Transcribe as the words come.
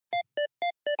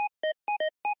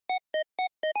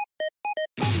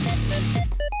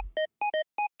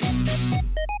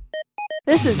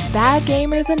This is Bad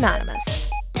Gamers Anonymous,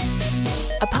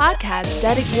 a podcast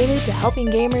dedicated to helping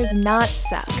gamers not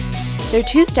suck. Their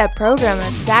two-step program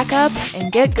of sack up and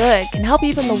get good can help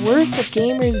even the worst of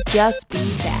gamers just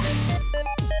be bad.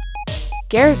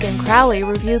 Garrick and Crowley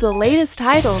review the latest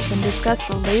titles and discuss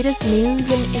the latest news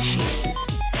and issues.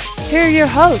 Here are your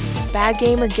hosts, Bad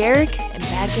Gamer Garrick and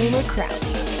Bad Gamer Crowley.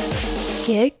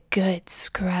 Get good,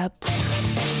 scrubs.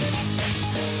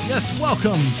 Yes,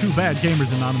 welcome to Bad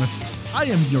Gamers Anonymous. I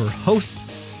am your host,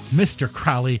 Mr.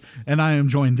 Crowley, and I am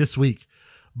joined this week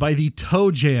by the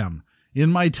toe jam in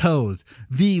my toes,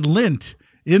 the lint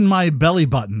in my belly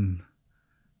button.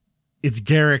 It's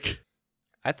Garrick.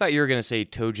 I thought you were going to say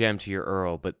toe jam to your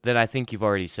Earl, but then I think you've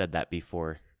already said that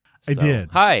before. I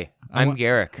did. Hi, I'm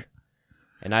Garrick,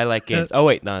 and I like games. Oh,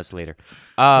 wait, no, that's later.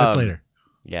 That's later.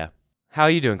 Yeah. How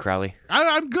are you doing, Crowley?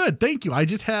 I'm good, thank you. I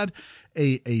just had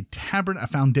a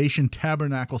Foundation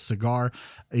Tabernacle cigar,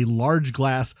 a large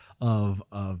glass of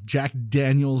Jack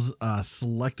Daniel's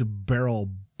Select Barrel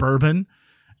Bourbon,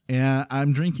 and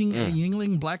I'm drinking a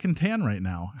Yuengling Black and Tan right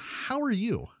now. How are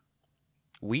you?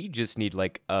 We just need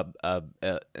like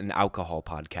an alcohol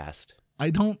podcast. I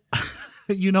don't.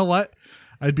 You know what?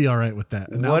 I'd be all right with that.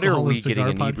 What are we getting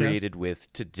inebriated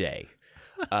with today?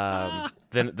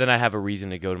 Then I have a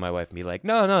reason to go to my wife and be like,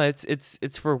 no,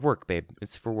 it's for work, babe.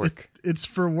 It's for work. It's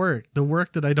for work. The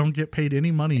work that I don't get paid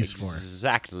any monies for.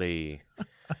 Exactly.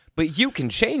 But you can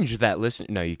change that. Listen,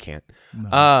 no, you can't.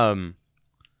 No.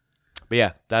 But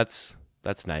yeah, that's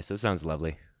nice. That sounds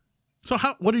lovely. So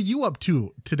what are you up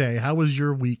to today? How was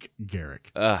your week,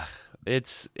 Garrick?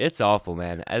 It's awful,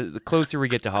 man. The closer we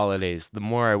get to holidays, the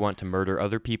more I want to murder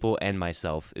other people and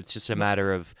myself. It's just a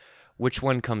matter of which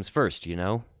one comes first, you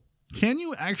know? Can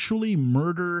you actually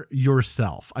murder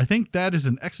yourself? I think that is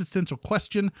an existential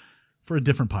question for a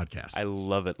different podcast. I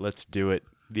love it. Let's do it.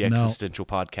 The existential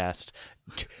podcast.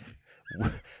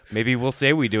 Maybe we'll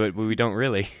say we do it, but we don't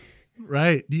really.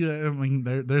 Right.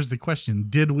 There's the question.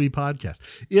 Did we podcast?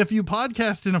 If you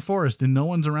podcast in a forest and no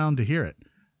one's around to hear it,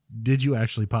 did you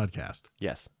actually podcast?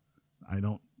 Yes. I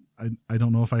don't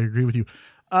know if I agree with you.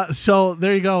 So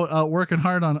there you go. Working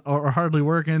hard on, or hardly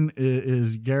working,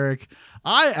 is Garrick.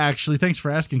 Thanks for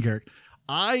asking, Garrick.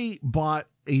 I bought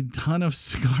a ton of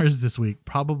cigars this week,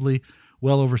 probably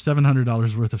well over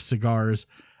 $700 worth of cigars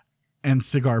and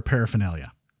cigar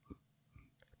paraphernalia.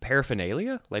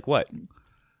 Paraphernalia? Like what?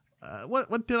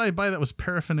 What did I buy that was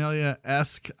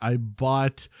paraphernalia-esque? I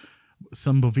bought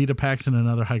some Bovita packs and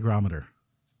another hygrometer.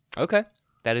 Okay.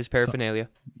 That is paraphernalia.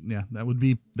 So, yeah,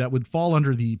 that would fall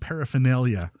under the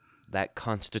paraphernalia. That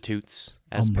constitutes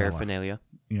as umbrella. Paraphernalia.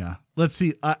 Yeah. Let's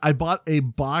see. I bought a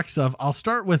box of, I'll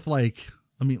start with let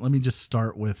me just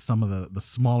start with some of the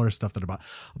smaller stuff that I bought.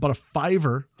 I bought a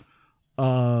 $5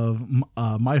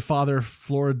 of My Father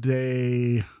Flor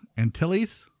de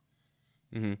Antilles.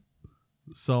 Mm-hmm.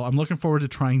 So I'm looking forward to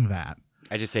trying that.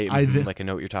 I just say like I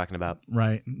know what you're talking about.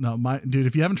 Right. No, dude,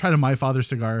 if you haven't tried a My Father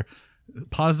cigar,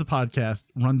 pause the podcast,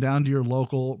 run down to your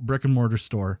local brick and mortar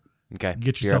store. Okay.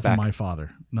 Get yourself a My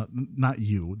Father. Not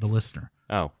you, the listener.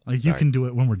 Oh. Like you can do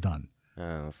it when we're done.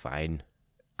 Oh, fine.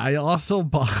 I also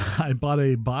bought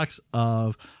a box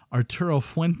of Arturo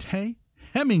Fuente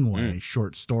Hemingway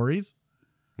short stories.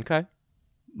 Okay.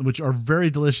 Which are very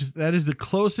delicious. That is the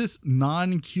closest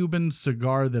non-Cuban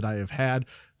cigar that I have had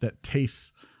that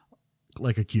tastes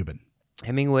like a Cuban.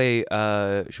 Hemingway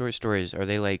short stories, are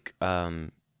they like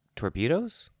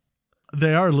torpedoes?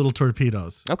 They are little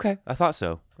torpedoes. Okay, I thought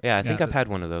so. Yeah, I think I've had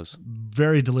one of those.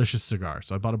 Very delicious cigar.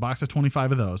 So I bought a box of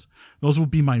 25 of those. Those will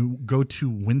be my go-to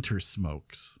winter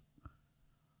smokes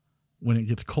when it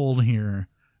gets cold here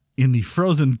in the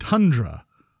frozen tundra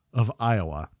of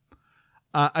Iowa.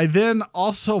 I then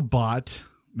also bought,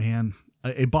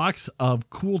 a box of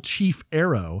Cool Chief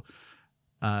Arrow,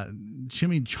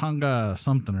 Chimichanga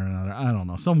something or another. I don't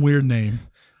know, some weird name.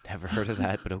 Never heard of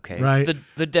that, but okay. Right. It's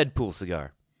the Deadpool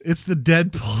cigar. It's the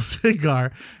Deadpool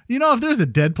cigar. You know, if there's a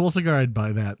Deadpool cigar, I'd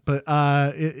buy that. But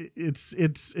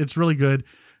it's really good.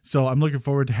 So I'm looking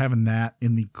forward to having that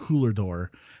in the cooler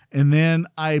door. And then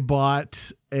I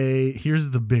bought here's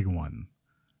the big one.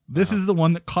 This is the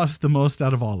one that costs the most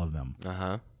out of all of them.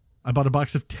 Uh-huh. I bought a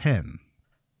box of 10.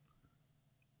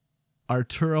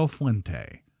 Arturo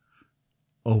Fuente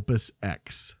Opus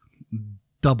X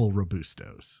Double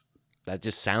Robustos. That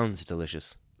just sounds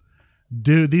delicious.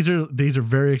 Dude, these are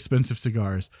very expensive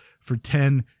cigars. For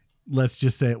 10, let's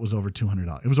just say it was over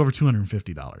 $200. It was over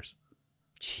 $250.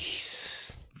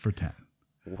 Jeez. For 10.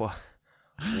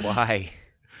 Why?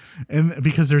 And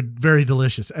because they're very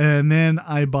delicious. And then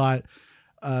I bought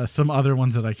some other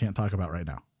ones that I can't talk about right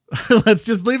now. Let's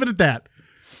just leave it at that.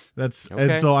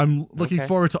 And so I'm looking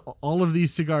forward to all of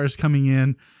these cigars coming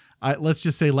in. Let's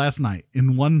just say last night,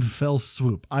 in one fell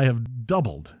swoop, I have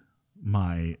doubled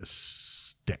my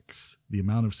sticks, the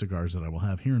amount of cigars that I will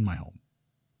have here in my home.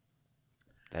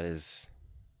 That is,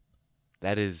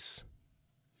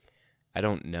 I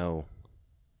don't know.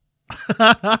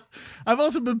 I've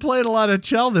also been playing a lot of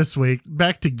Chell this week,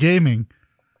 back to gaming.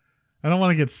 I don't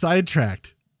want to get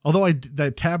sidetracked. Although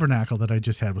that Tabernacle that I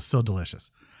just had was so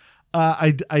delicious.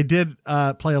 I did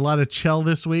play a lot of Chell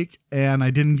this week, and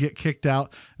I didn't get kicked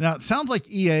out. Now, it sounds like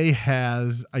EA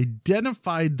has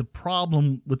identified the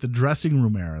problem with the dressing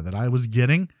room error that I was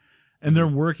getting, and they're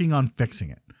working on fixing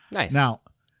it. Nice. Now,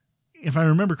 if I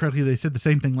remember correctly, they said the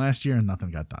same thing last year, and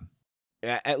nothing got done.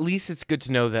 At least it's good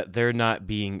to know that they're not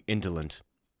being indolent.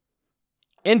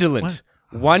 Indolent.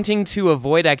 Wanting to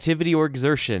avoid activity or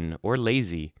exertion, or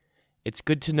lazy. It's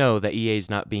good to know that EA's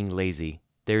not being lazy.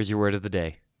 There's your word of the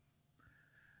day.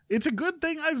 It's a good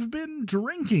thing I've been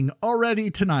drinking already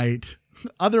tonight.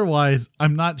 Otherwise,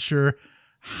 I'm not sure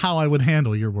how I would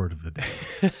handle your word of the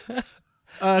day.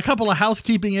 A couple of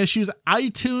housekeeping issues.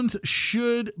 iTunes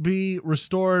should be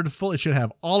restored full. It should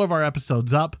have all of our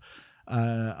episodes up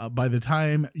by the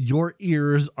time your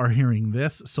ears are hearing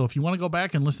this. So if you want to go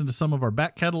back and listen to some of our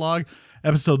back catalog,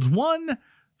 episodes 1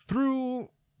 through,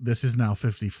 this is now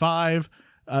 55,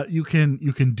 you can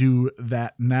do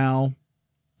that now.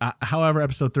 However,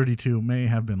 episode 32 may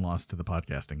have been lost to the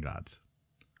podcasting gods.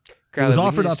 Crowley, we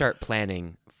need to start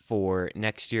planning for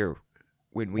next year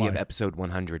when we have episode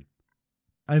 100.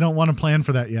 I don't want to plan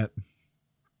for that yet.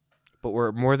 But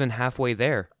we're more than halfway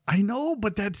there. I know,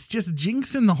 but that's just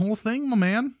jinxing the whole thing, my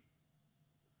man.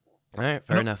 All right,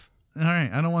 fair enough. All right,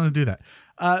 I don't want to do that.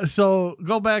 So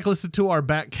go back, listen to our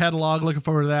back catalog. Looking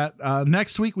forward to that.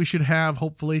 Next week, we should have,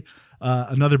 hopefully,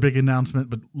 another big announcement,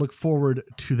 but look forward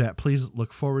to that. Please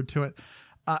look forward to it.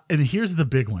 And here's the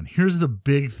big one. Here's the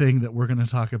big thing that we're going to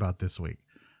talk about this week.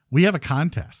 We have a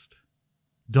contest.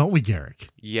 Don't we, Garrick?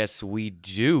 Yes, we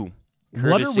do.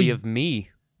 Courtesy of me.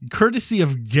 Courtesy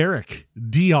of Garrick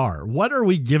DR. What are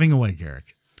we giving away,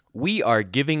 Garrick? We are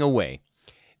giving away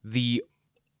the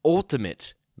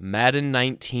ultimate Madden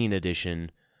 19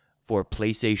 edition for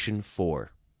PlayStation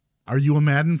 4. Are you a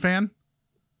Madden fan?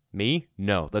 Me?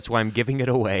 No, that's why I'm giving it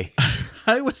away.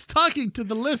 I was talking to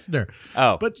the listener.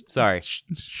 Oh, but sorry.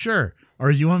 Sure.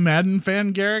 Are you a Madden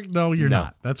fan, Garrick? No, you're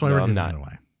not. That's why we're giving it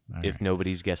away. If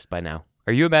nobody's guessed by now.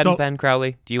 Are you a Madden fan,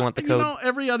 Crowley? Do you want the code?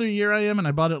 Every other year I am, and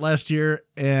I bought it last year,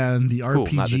 and the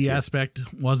RPG aspect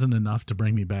wasn't enough to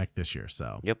bring me back this year.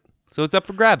 So Yep. So it's up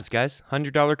for grabs, guys.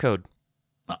 $100 code.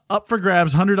 Up for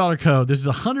grabs, $100 code. This is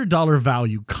a $100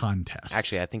 value contest.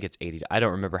 Actually, I think it's $80. I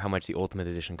don't remember how much the Ultimate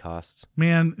Edition costs.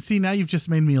 Man, see, now you've just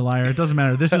made me a liar. It doesn't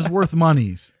matter. This is worth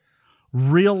monies.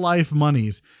 Real life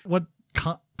monies. What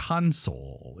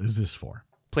console is this for?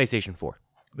 PlayStation 4.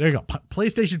 There you go.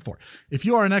 PlayStation 4. If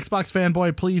you are an Xbox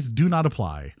fanboy, please do not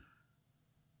apply.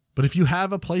 But if you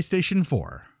have a PlayStation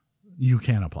 4, you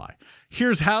can apply.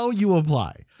 Here's how you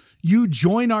apply. You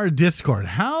join our Discord.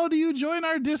 How do you join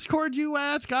our Discord, you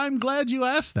ask? I'm glad you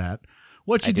asked that.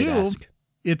 What you do,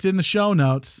 it's in the show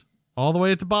notes, all the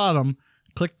way at the bottom.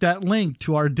 Click that link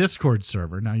to our Discord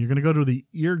server. Now, you're going to go to the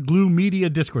Ear Glue Media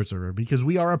Discord server because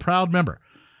we are a proud member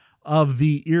of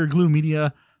the Ear Glue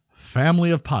Media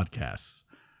family of podcasts.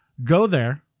 Go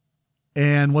there,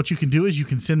 and what you can do is you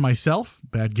can send myself,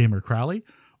 Bad Gamer Crowley,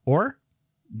 or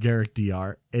Garrick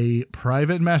DR, a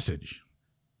private message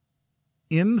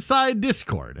inside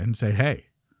Discord and say, hey,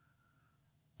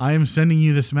 I am sending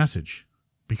you this message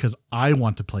because I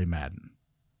want to play Madden.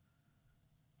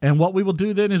 And what we will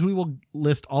do then is we will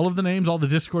list all of the names, all the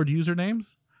Discord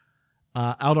usernames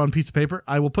out on a piece of paper.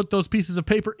 I will put those pieces of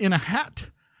paper in a hat,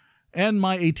 and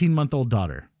my 18-month-old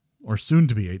daughter, or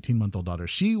soon-to-be 18-month-old daughter,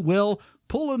 she will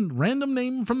pull a random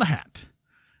name from the hat,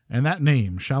 and that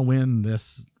name shall win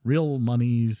this real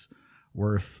money's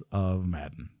worth of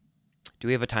Madden. Do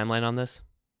we have a timeline on this?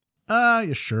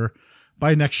 Yeah, sure.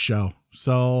 By next show.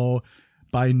 So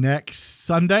by next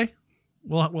Sunday,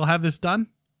 we'll have this done.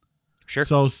 Sure.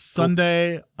 So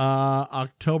Sunday,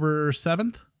 October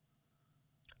 7th.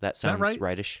 That sounds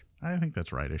rightish. I think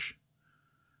that's rightish.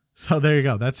 So there you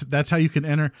go. That's how you can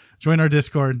enter. Join our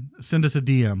Discord. Send us a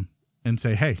DM and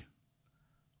say, hey,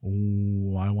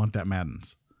 I want that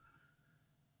Madden's.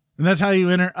 And that's how you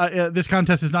enter. This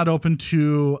contest is not open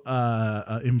to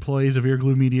employees of Ear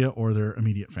Glue Media or their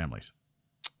immediate families.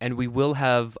 And we will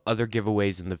have other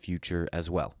giveaways in the future as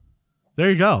well. There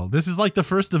you go. This is like the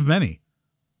first of many.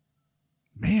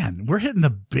 Man, we're hitting the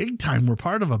big time. We're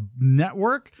part of a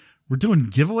network. We're doing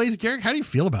giveaways, Garrick? How do you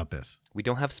feel about this? We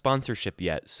don't have sponsorship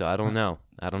yet, so I don't know.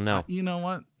 You know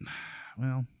what?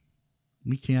 Well,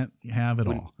 we can't have it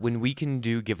all. When we can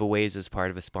do giveaways as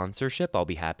part of a sponsorship, I'll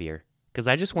be happier. Because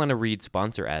I just want to read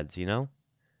sponsor ads, you know?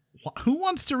 Who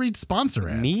wants to read sponsor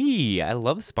ads? Me. I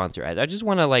love sponsor ads. I just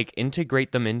want to like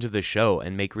integrate them into the show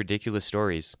and make ridiculous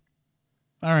stories.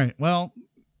 All right. Well,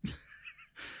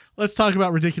 let's talk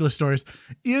about ridiculous stories.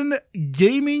 In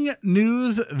gaming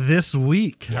news this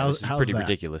week. Yeah, this is pretty that?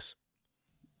 ridiculous.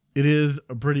 It is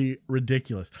pretty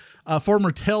ridiculous.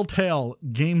 Former Telltale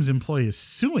Games employee is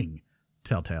suing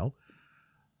Telltale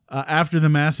after the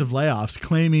massive layoffs,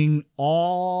 claiming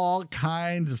all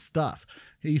kinds of stuff.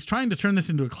 He's trying to turn this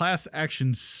into a class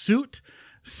action suit,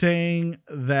 saying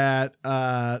that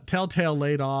Telltale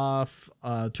laid off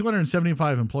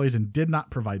 275 employees and did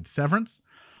not provide severance.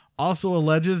 Also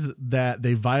alleges that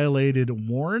they violated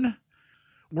WARN,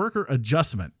 Worker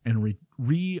Adjustment and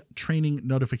Retraining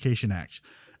Notification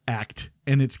Act,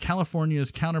 and its California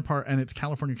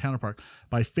counterpart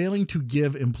by failing to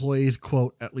give employees,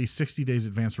 quote, at least 60 days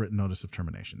advance written notice of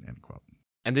termination, end quote.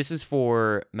 And this is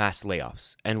for mass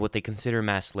layoffs. And what they consider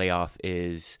mass layoff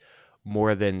is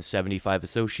more than 75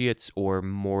 associates or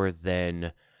more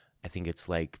than, I think it's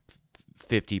like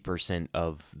 50%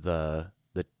 of the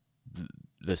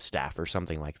staff or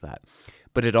something like that.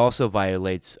 But it also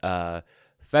violates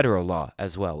federal law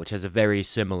as well, which has a very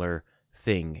similar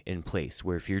thing in place,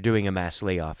 where if you're doing a mass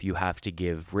layoff, you have to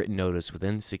give written notice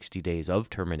within 60 days of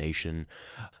termination.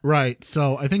 Right.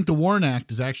 So I think the WARN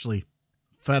Act is actually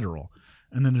federal,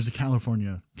 and then there's a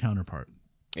California counterpart.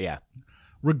 Yeah.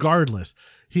 Regardless,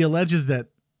 he alleges that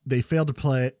they failed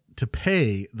to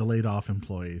pay the laid off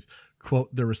employees,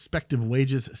 quote, their respective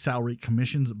wages, salary,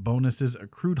 commissions, bonuses,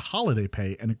 accrued holiday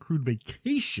pay, and accrued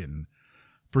vacation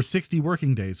for 60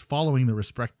 working days following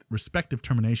the respective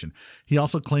termination. He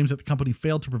also claims that the company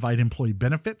failed to provide employee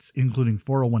benefits, including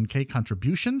 401k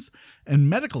contributions and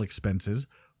medical expenses,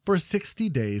 for 60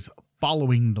 days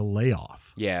following the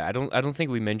layoff. Yeah, I don't think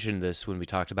we mentioned this when we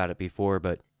talked about it before,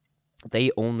 but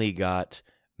they only got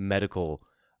medical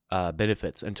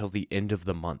benefits until the end of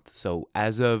the month. So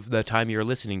as of the time you're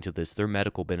listening to this, their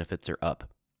medical benefits are up.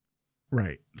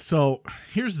 Right. So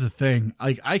here's the thing.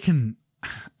 I can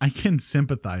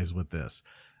sympathize with this.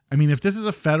 I mean, if this is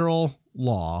a federal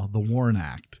law, the WARN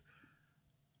Act,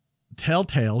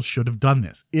 Telltale should have done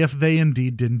this if they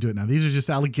indeed didn't do it. Now, these are just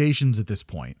allegations at this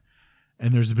point,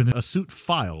 and there's been a suit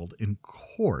filed in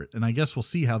court, and I guess we'll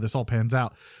see how this all pans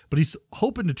out. But he's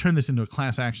hoping to turn this into a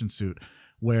class action suit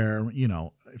where, you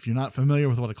know, if you're not familiar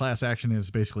with what a class action is,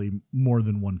 basically more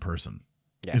than one person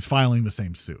is filing the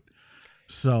same suit.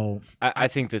 So I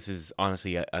think this is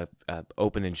honestly a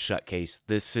open and shut case.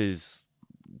 This is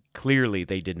clearly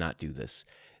they did not do this.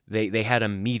 They had a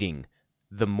meeting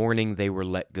the morning they were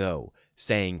let go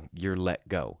saying you're let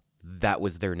go. That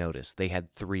was their notice. They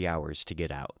had 3 hours to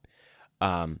get out.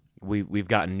 We've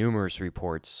gotten numerous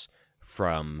reports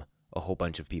from a whole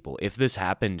bunch of people. If this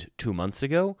happened 2 months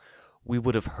ago, we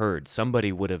would have heard.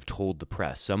 Somebody would have told the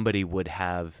press. Somebody would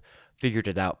have figured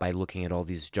it out by looking at all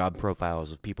these job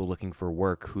profiles of people looking for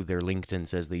work who their LinkedIn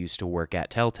says they used to work at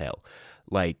Telltale.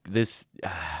 Like this,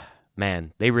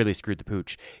 man, they really screwed the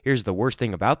pooch. Here's the worst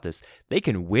thing about this. They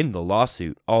can win the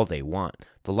lawsuit all they want.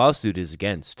 The lawsuit is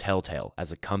against Telltale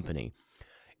as a company.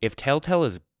 If Telltale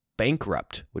is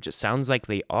bankrupt, which it sounds like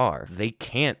they are, they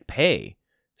can't pay.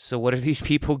 So what are these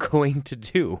people going to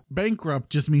do?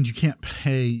 Bankrupt just means you can't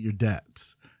pay your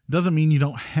debts. It doesn't mean you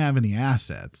don't have any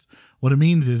assets. What it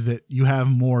means is that you have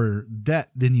more debt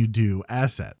than you do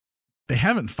asset. They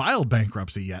haven't filed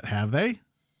bankruptcy yet, have they?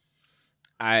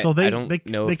 I don't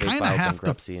know if they kind of filed have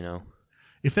bankruptcy, you know.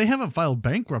 If they haven't filed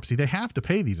bankruptcy, they have to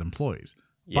pay these employees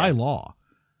by law.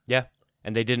 Yeah,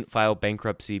 and they didn't file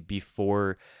bankruptcy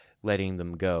before letting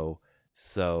them go.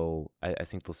 So I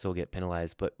think they'll still get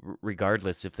penalized. But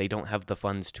regardless, if they don't have the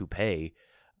funds to pay,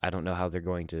 I don't know how they're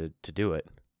going to do it.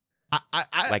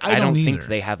 I don't think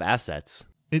they have assets.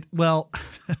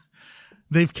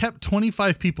 They've kept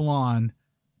 25 people on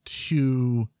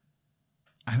to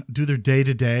do their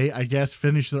day-to-day, I guess,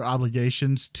 finish their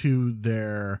obligations to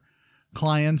their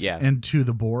clients and to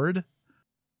the board.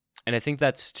 And I think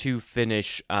that's to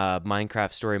finish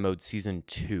Minecraft Story Mode Season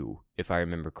 2, if I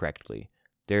remember correctly.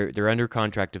 They're under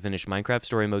contract to finish Minecraft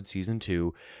Story Mode Season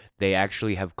 2. They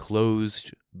actually have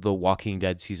closed The Walking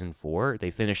Dead Season 4.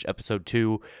 They finished Episode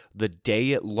 2. The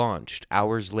day it launched,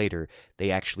 hours later,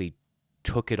 they actually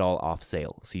took it all off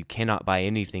sale. So you cannot buy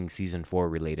anything Season 4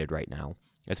 related right now,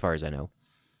 as far as I know.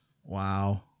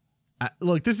 Wow.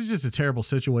 Look, this is just a terrible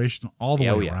situation all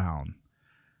the way around.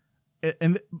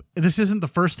 and this isn't the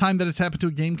first time that it's happened to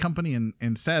a game company,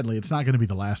 and sadly, it's not going to be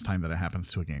the last time that it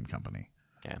happens to a game company.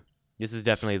 Yeah, this is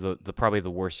definitely the probably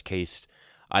the worst case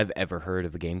I've ever heard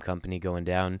of a game company going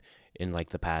down in like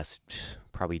the past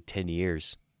probably 10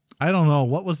 years. I don't know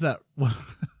what was that.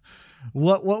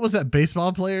 What was that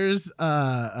baseball player's?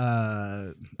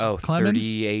 Oh, Clemens?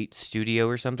 38 Studio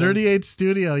or something. 38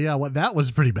 Studio. Yeah, that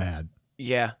was pretty bad.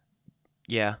 Yeah.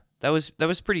 That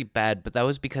was pretty bad, but that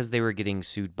was because they were getting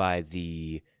sued by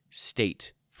the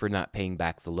state for not paying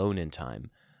back the loan in time.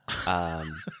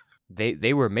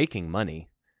 They were making money.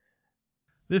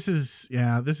 This is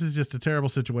just a terrible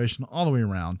situation all the way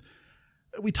around.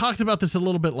 We talked about this a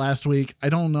little bit last week. I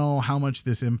don't know how much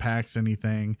this impacts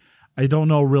anything. I don't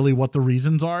know really what the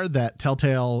reasons are that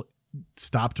Telltale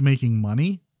stopped making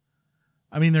money.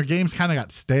 I mean, their games kind of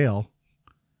got stale.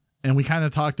 And we kind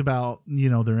of talked about,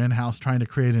 their in-house trying to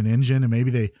create an engine, and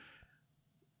maybe they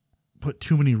put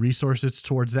too many resources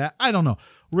towards that. I don't know.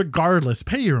 Regardless,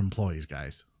 pay your employees,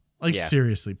 guys.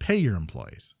 Seriously, pay your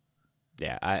employees.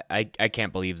 Yeah, I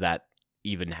can't believe that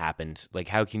even happened. Like,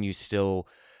 how can you still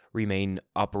remain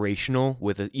operational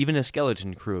with even a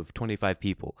skeleton crew of 25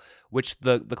 people, which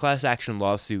the class action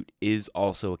lawsuit is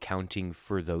also accounting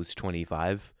for those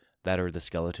 25 that are the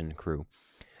skeleton crew.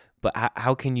 But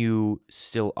how can you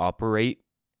still operate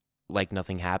like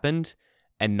nothing happened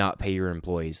and not pay your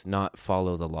employees, not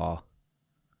follow the law?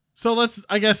 So let's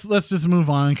just move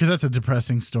on, because that's a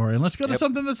depressing story. And let's go to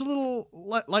something that's a little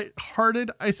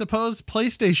lighthearted, I suppose.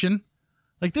 PlayStation.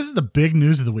 Like, this is the big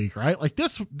news of the week, right? Like,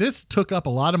 this took up a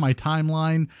lot of my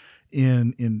timeline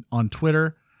on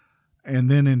Twitter, and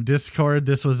then in Discord.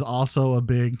 This was also a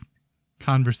big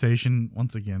conversation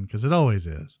once again, because it always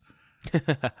is.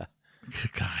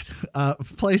 God.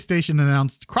 PlayStation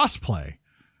announced crossplay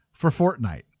for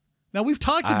Fortnite. Now, we've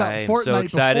talked about Fortnite before. I'm so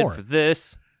excited for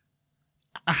this.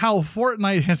 How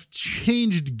Fortnite has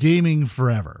changed gaming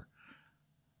forever.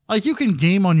 Like, you can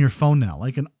game on your phone now,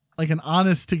 like an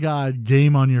honest to God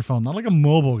game on your phone, not like a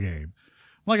mobile game,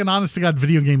 like an honest to God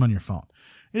video game on your phone.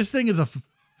 This thing is a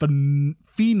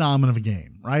phenomenon of a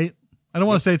game, right? I don't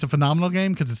want to say it's a phenomenal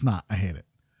game, because it's not. I hate it.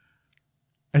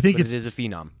 I think it is a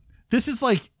phenom. This is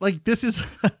this is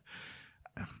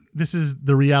this is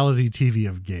the reality TV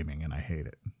of gaming, and I hate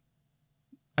it.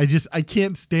 I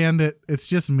can't stand it. It's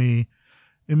just me.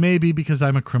 It may be because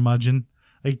I'm a curmudgeon.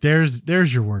 Like,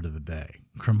 there's your word of the day.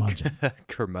 Curmudgeon.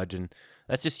 Curmudgeon.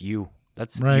 That's just you.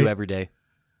 That's right. You every day.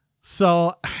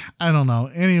 So, I don't know.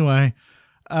 Anyway,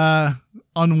 on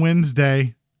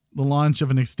Wednesday, the launch of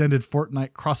an extended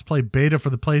Fortnite crossplay beta for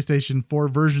the PlayStation 4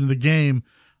 version of the game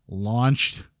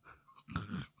launched.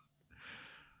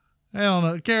 I don't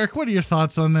know. Garrick, what are your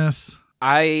thoughts on this?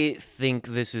 I think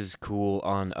this is cool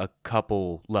on a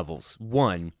couple levels.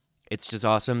 One, it's just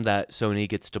awesome that Sony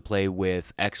gets to play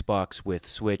with Xbox, with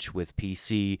Switch, with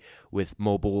PC, with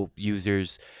mobile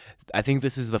users. I think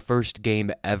this is the first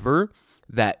game ever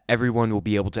that everyone will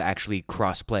be able to actually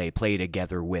cross-play, play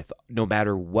together with, no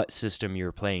matter what system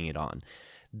you're playing it on.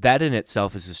 That in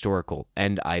itself is historical,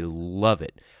 and I love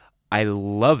it. I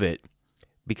love it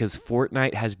because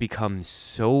Fortnite has become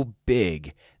so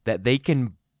big that they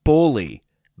can bully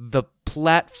the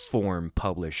platform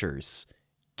publishers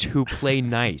to play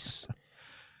nice.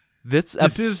 This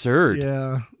absurd.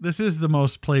 This is the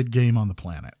most played game on the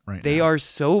planet right now. They are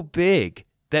so big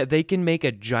that they can make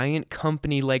a giant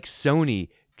company like Sony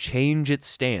change its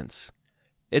stance.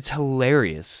 It's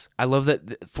hilarious. I love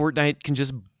that Fortnite can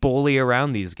just bully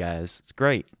around these guys. It's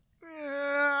great.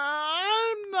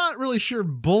 I'm not really sure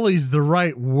bully's the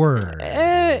right word.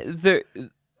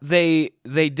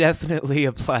 They definitely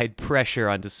applied pressure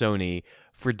onto Sony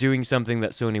for doing something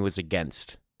that Sony was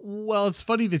against. Well, it's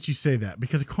funny that you say that,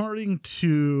 because according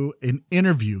to an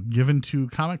interview given to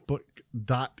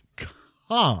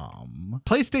comicbook.com,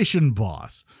 PlayStation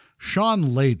boss Sean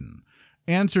Layden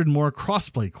answered more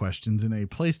crossplay questions in a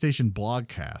PlayStation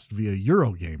blogcast via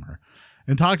Eurogamer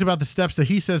and talked about the steps that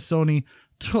he says Sony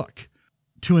took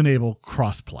to enable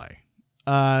crossplay.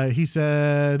 He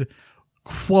said,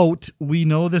 quote, "We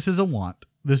know this is a want.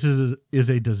 This is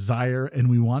a desire, and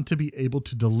we want to be able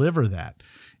to deliver that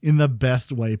in the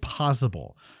best way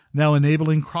possible. Now,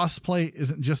 enabling crossplay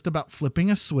isn't just about flipping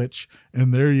a switch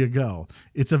and there you go.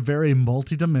 It's a very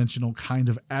multidimensional kind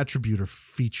of attribute or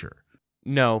feature."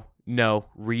 No.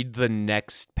 Read the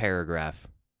next paragraph.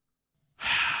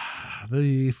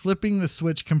 The flipping the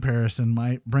switch comparison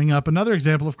might bring up another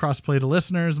example of crossplay to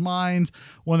listeners' minds,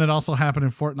 one that also happened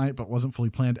in Fortnite but wasn't fully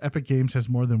planned. Epic Games has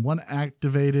more than one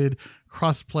activated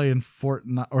crossplay in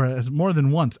Fortnite, or has more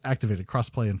than once activated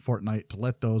crossplay in Fortnite to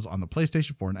let those on the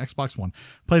PlayStation 4 and Xbox One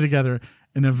play together.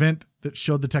 An event that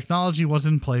showed the technology was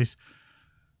in place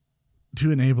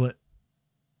to enable it,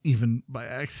 even by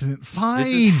accident. Fine.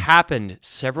 This has happened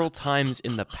several times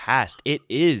in the past. It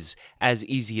is as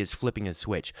easy as flipping a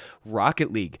switch.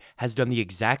 Rocket League has done the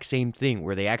exact same thing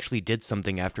where they actually did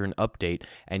something after an update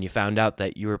and you found out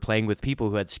that you were playing with people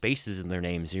who had spaces in their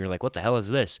names and you're like, what the hell is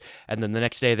this? And then the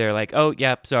next day they're like, oh,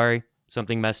 yeah, sorry,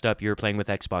 something messed up. You were playing with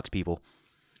Xbox people.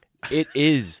 It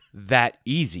is that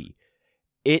easy.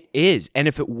 It is. And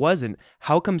if it wasn't,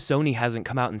 how come Sony hasn't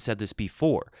come out and said this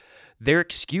before? Their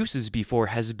excuses before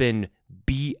has been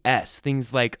BS.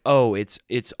 Things like, oh, it's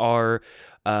our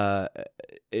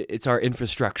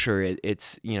infrastructure.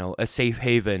 It's a safe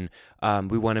haven.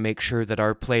 We want to make sure that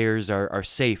our players are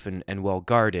safe and well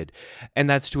guarded, and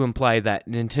that's to imply that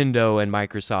Nintendo and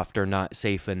Microsoft are not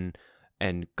safe and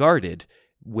guarded.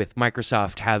 With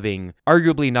Microsoft having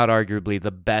not arguably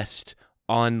the best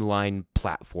online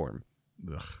platform.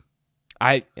 Ugh.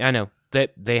 I know.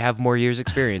 That they have more years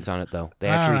experience on it, though. They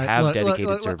actually have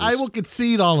dedicated servers. I will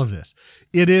concede all of this.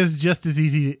 It is just as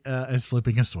easy as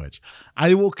flipping a switch.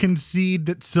 I will concede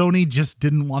that Sony just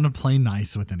didn't want to play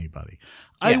nice with anybody.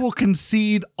 Yeah. I will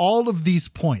concede all of these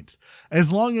points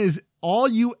as long as all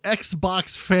you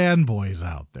Xbox fanboys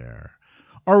out there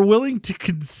are willing to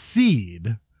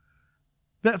concede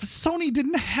that Sony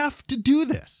didn't have to do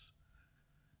this.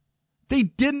 They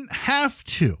didn't have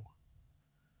to.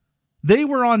 They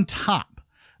were on top.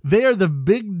 They are the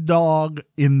big dog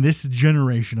in this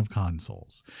generation of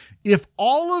consoles. If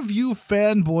all of you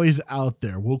fanboys out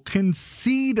there will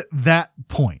concede that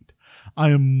point, I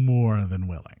am more than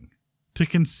willing to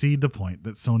concede the point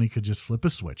that Sony could just flip a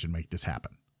switch and make this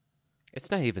happen. It's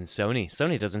not even Sony.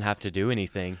 Sony doesn't have to do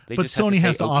anything. But Sony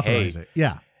has to authorize it.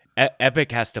 Yeah.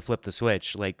 Epic has to flip the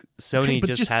switch. Like Sony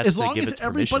just has to give its permission. As long as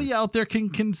everybody out there can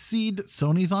concede that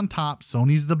Sony's on top,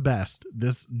 Sony's the best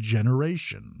this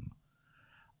generation,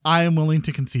 I am willing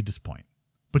to concede this point.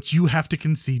 But you have to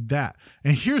concede that.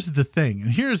 And here's the thing.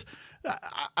 And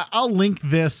I'll link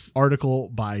this article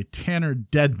by Tanner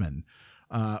Dedman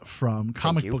from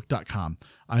comicbook.com.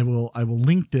 I will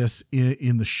link this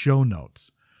in the show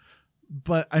notes.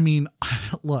 But I mean,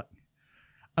 look.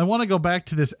 I want to go back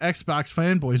to this Xbox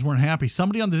fanboys weren't happy.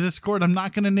 Somebody on the Discord, I'm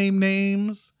not going to name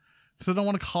names because I don't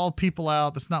want to call people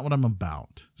out. That's not what I'm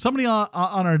about. Somebody on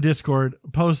our Discord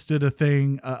posted a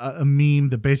thing, a meme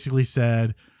that basically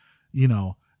said,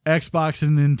 Xbox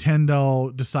and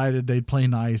Nintendo decided they'd play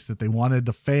nice, that they wanted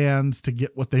the fans to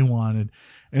get what they wanted.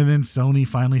 And then Sony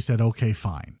finally said, okay,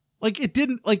 fine.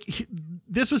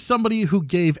 This was somebody who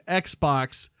gave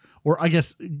Xbox, or I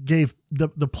guess gave the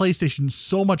PlayStation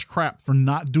so much crap for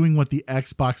not doing what the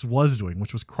Xbox was doing,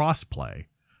 which was crossplay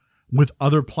with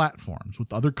other platforms,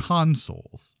 with other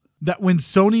consoles, that when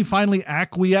Sony finally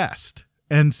acquiesced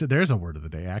and said, there's a word of the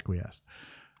day, acquiesced.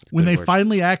 When they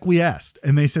finally acquiesced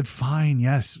and they said, fine,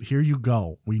 yes, here you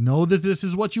go. We know that this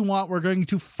is what you want. We're going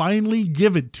to finally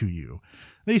give it to you.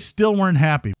 They still weren't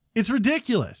happy. It's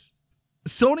ridiculous.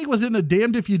 Sony was in a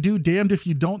damned if you do, damned if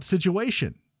you don't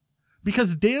situation.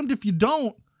 Because damned if you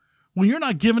don't, well, you're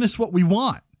not giving us what we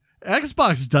want.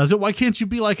 Xbox does it. Why can't you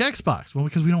be like Xbox? Well,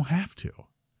 because we don't have to.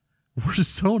 We're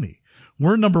just Sony.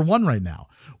 We're number one right now.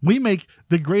 We make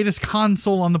the greatest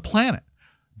console on the planet.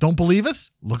 Don't believe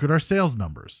us? Look at our sales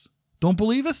numbers. Don't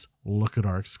believe us? Look at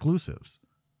our exclusives.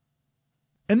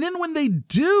 And then when they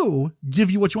do give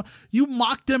you what you want, you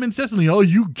mock them incessantly. Oh,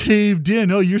 you caved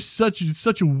in. Oh, you're such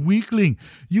a weakling.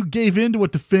 You gave in to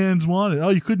what the fans wanted. Oh,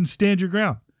 you couldn't stand your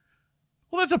ground.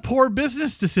 Well, that's a poor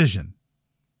business decision,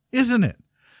 isn't it?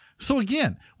 So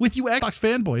again, with you Xbox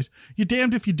fanboys, you're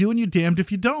damned if you do and you're damned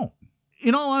if you don't.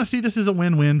 In all honesty, this is a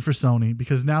win-win for Sony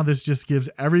because now this just gives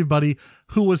everybody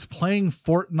who was playing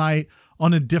Fortnite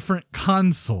on a different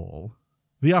console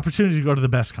the opportunity to go to the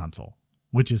best console,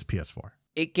 which is PS4.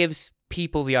 It gives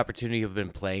people the opportunity who've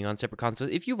been playing on separate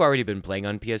consoles. If you've already been playing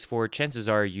on PS4, chances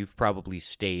are you've probably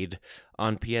stayed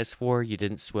on PS4. You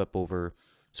didn't switch over?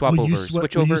 Will you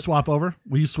swap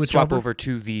over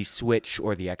to the Switch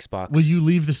or the Xbox? Will you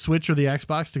leave the Switch or the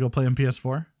Xbox to go play on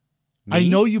PS4? Me? I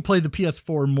know you play the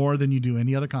PS4 more than you do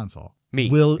any other console. Me?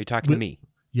 You're talking to me?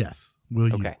 Yes. Will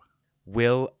you? Okay.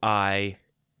 Will I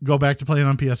go back to playing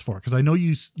on PS4? Because I know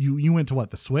you went to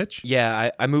what, the Switch?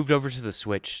 Yeah, I moved over to the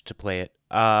Switch to play it.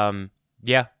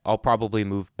 Yeah, I'll probably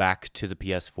move back to the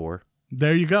PS4.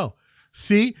 There you go.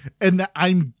 See, and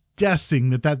I'm guessing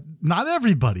that not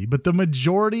everybody, but the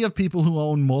majority of people who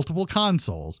own multiple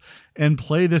consoles and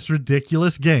play this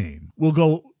ridiculous game will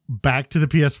go back to the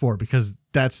PS4 because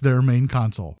that's their main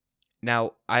console.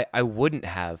 Now, I wouldn't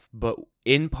have, but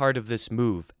in part of this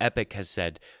move, Epic has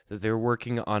said that they're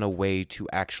working on a way to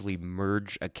actually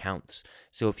merge accounts.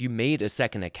 So if you made a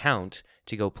second account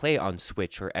to go play on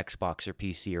Switch or Xbox or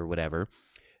PC or whatever,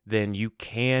 then you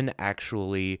can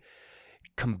actually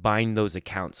combine those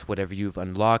accounts. Whatever you've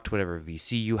unlocked, whatever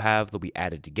VC you have, they'll be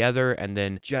added together, and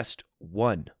then just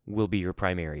one will be your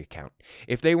primary account.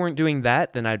 If they weren't doing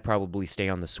that, then I'd probably stay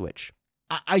on the Switch.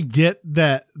 I get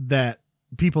that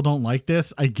people don't like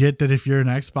this. I get that if you're an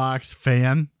Xbox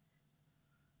fan,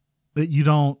 that you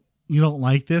don't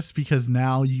like this because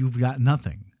now you've got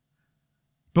nothing.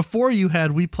 Before you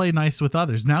had We Play Nice with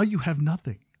Others. Now you have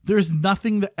nothing. There's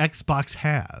nothing that Xbox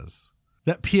has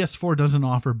that PS4 doesn't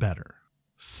offer better.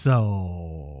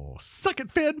 So, suck it,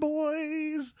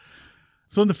 fanboys.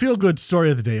 So in the feel-good story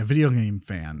of the day, a video game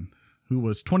fan who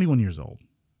was 21 years old,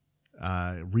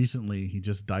 recently he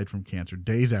just died from cancer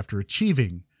days after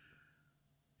achieving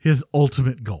his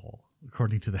ultimate goal,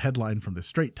 according to the headline from the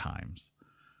Straits Times.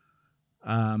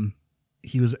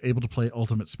 He was able to play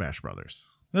Ultimate Smash Brothers.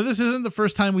 Now, this isn't the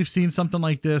first time we've seen something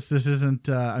like this. This isn't,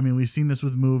 we've seen this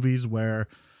with movies where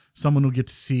someone will get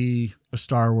to see a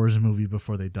Star Wars movie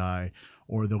before they die,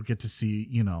 or they'll get to see,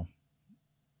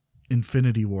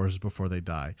 Infinity Wars before they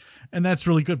die. And that's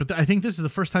really good. But I think this is the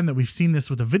first time that we've seen this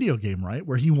with a video game, right?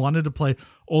 Where he wanted to play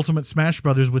Ultimate Smash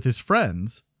Brothers with his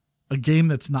friends, a game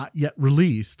that's not yet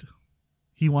released.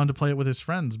 He wanted to play it with his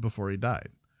friends before he died.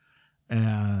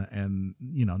 And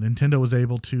Nintendo was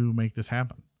able to make this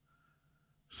happen.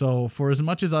 So for as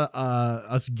much as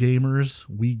us gamers,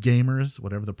 we gamers,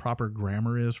 whatever the proper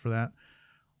grammar is for that,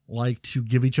 like to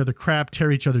give each other crap,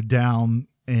 tear each other down,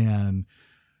 and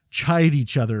chide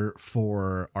each other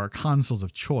for our consoles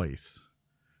of choice.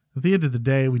 At the end of the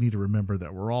day, we need to remember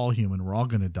that we're all human. We're all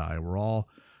going to die. We're all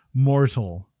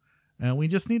mortal. And we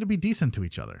just need to be decent to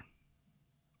each other.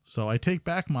 So I take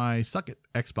back my suck it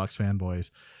Xbox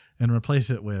fanboys and replace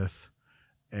it with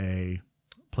a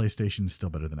PlayStation is still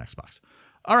better than Xbox.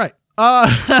 All right.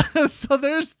 So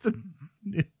there's the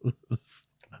news.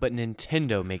 But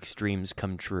Nintendo makes dreams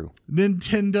come true.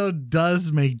 Nintendo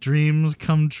does make dreams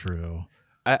come true.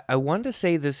 I want to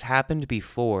say this happened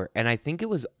before, and I think it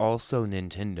was also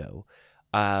Nintendo.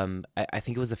 I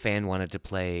think it was a fan wanted to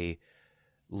play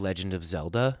Legend of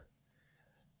Zelda.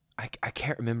 I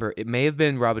can't remember. It may have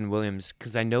been Robin Williams,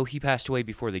 because I know he passed away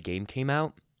before the game came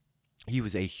out. He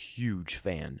was a huge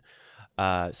fan.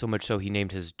 So much so he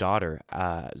named his daughter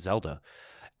Zelda.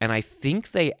 And I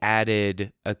think they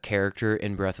added a character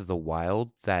in Breath of the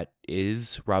Wild that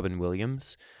is Robin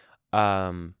Williams.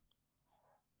 I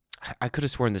could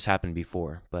have sworn this happened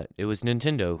before, but it was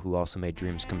Nintendo who also made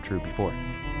dreams come true before.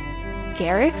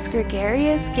 Garrick's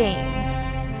Gregarious Games.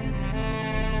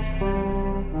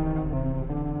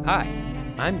 Hi,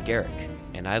 I'm Garrick,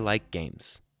 and I like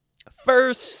games.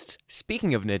 First,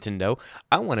 speaking of Nintendo,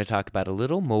 I want to talk about a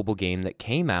little mobile game that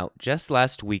came out just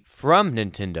last week from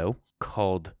Nintendo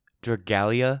called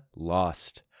Dragalia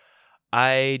Lost.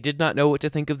 I did not know what to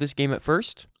think of this game at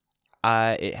first.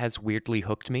 It has weirdly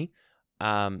hooked me.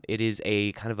 It is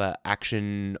a kind of a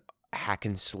action hack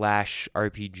and slash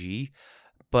RPG,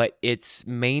 but its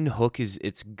main hook is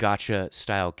its gacha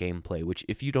style gameplay, which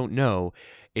if you don't know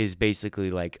is basically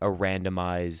like a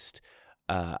randomized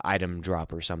item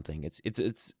drop or something.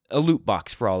 It's a loot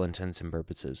box for all intents and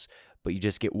purposes, but you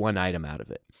just get one item out of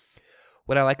it.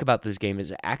 What I like about this game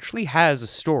is it actually has a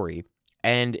story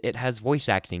and it has voice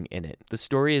acting in it. The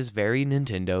story is very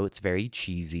Nintendo. It's very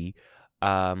cheesy.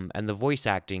 And the voice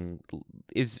acting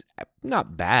is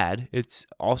not bad. It's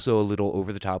also a little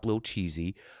over the top, a little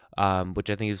cheesy, which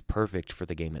I think is perfect for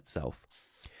the game itself.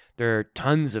 There are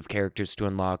tons of characters to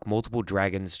unlock, multiple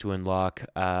dragons to unlock,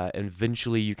 and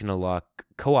eventually you can unlock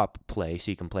co-op play,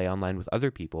 so you can play online with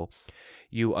other people.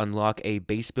 You unlock a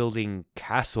base building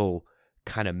castle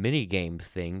kind of mini game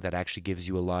thing that actually gives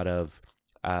you a lot of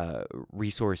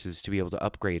resources to be able to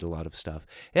upgrade a lot of stuff.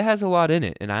 It has a lot in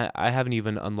it, and I haven't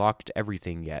even unlocked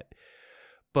everything yet.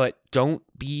 But don't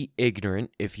be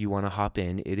ignorant if you want to hop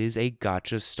in. It is a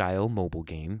gacha style mobile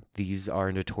game. These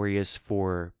are notorious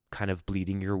for kind of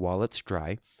bleeding your wallets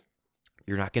dry.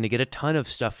 You're not going to get a ton of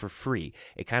stuff for free.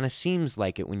 It kind of seems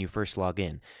like it when you first log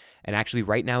in. And actually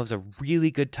right now is a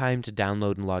really good time to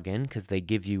download and log in because they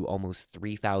give you almost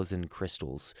 3,000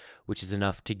 crystals, which is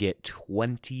enough to get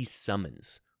 20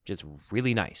 summons, which is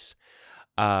really nice.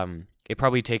 It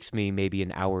probably takes me maybe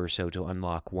an hour or so to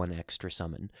unlock one extra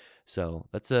summon. So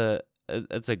that's a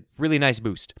really nice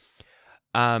boost.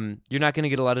 You're not going to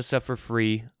get a lot of stuff for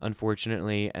free,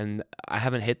 unfortunately, and I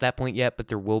haven't hit that point yet, but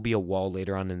there will be a wall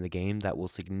later on in the game that will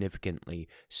significantly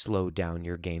slow down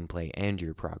your gameplay and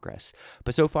your progress.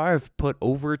 But so far, I've put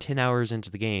over 10 hours into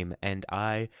the game, and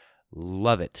I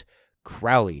love it.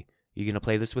 Crowley, you going to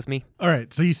play this with me? All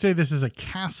right, so you say this is a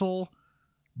castle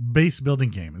base building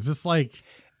game. Is this like...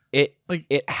 It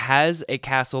has a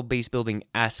castle base building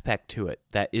aspect to it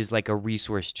that is like a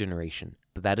resource generation,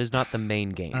 but that is not the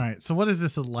main game. All right, so what is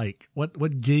this like?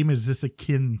 What game is this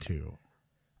akin to?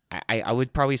 I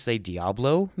would probably say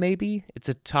Diablo, maybe. It's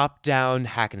a top-down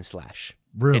hack and slash.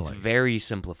 Really? It's very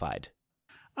simplified.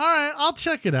 All right, I'll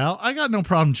check it out. I got no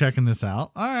problem checking this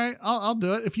out. All right, I'll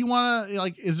do it. If you want to,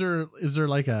 like, is there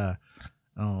like a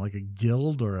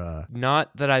guild or a...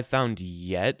 Not that I've found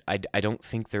yet. I don't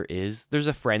think there is. There's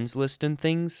a friends list and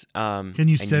things. Can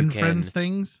you send friends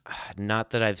things?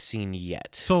 Not that I've seen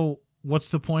yet. So what's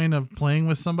the point of playing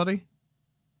with somebody?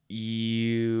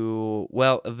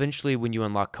 Eventually when you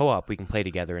unlock co-op, we can play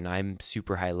together, and I'm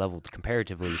super high leveled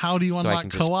comparatively. How do you unlock I can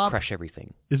just co-op? crush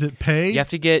everything. Is it pay? You have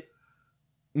to get...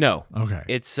 No. Okay.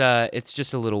 It's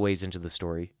just a little ways into the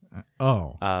story.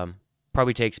 Oh.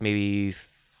 Probably takes maybe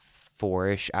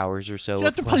 4-ish hours or so. You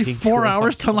have to play 4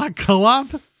 hours to unlock co-op?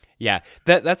 Yeah,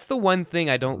 that's the one thing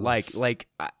I don't like. Like,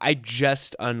 I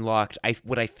just unlocked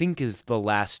what I think is the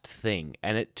last thing,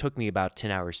 and it took me about 10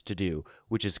 hours to do,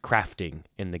 which is crafting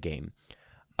in the game.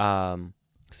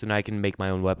 So now I can make my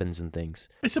own weapons and things.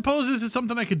 I suppose this is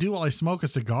something I could do while I smoke a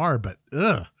cigar, but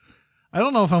I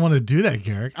don't know if I want to do that,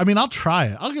 Garrick. I mean, I'll try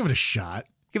it. I'll give it a shot.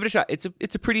 Give it a shot. It's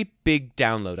a pretty big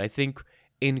download. I think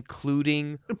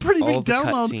including a pretty big all the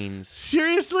download. Cutscenes,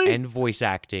 seriously, and voice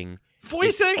acting.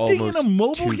 Voice acting in a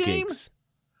mobile 2 game? gigs.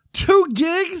 2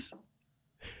 gigs?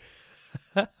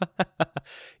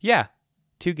 Yeah,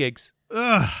 2 gigs.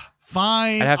 Ugh,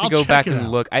 fine. I'd have to I'll go check back it and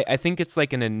out. look. I think it's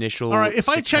like an initial. All right, if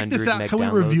I check this out, can we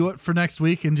download. review it for next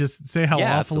week and just say how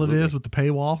Yeah, awful absolutely. it is with the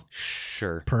paywall?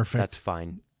 Sure. Perfect. That's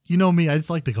fine. You know me, I just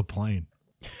like to complain.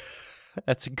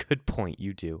 That's a good point.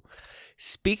 You do.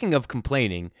 Speaking of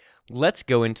complaining, let's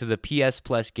go into the PS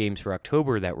Plus games for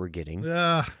October that we're getting.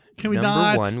 Can we Number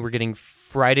not? 1, we're getting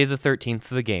Friday the 13th,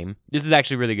 the game. This is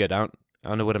actually really good. I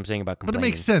don't know what I'm saying about But complaining.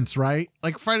 it makes sense, right?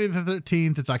 Like Friday the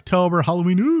 13th, it's October,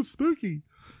 Halloween, ooh, spooky.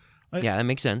 Yeah, that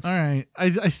makes sense. All right. I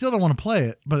still don't want to play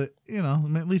it, but,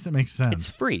 at least it makes sense.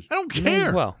 It's free. I don't You may as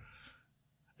care. well.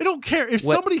 I don't care. If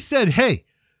What- somebody said, hey,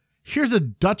 here's a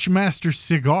Dutch Master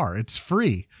cigar, it's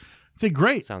free. I'd say,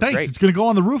 great. Sounds Thanks. great. It's going to go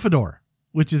on the roofador,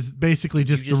 which is basically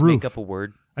just you just the roof. make up a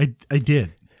word. I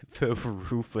did. The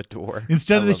roofador.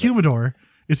 Instead of the humidor,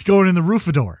 it's going in the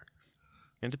roofador.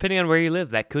 And depending on where you live,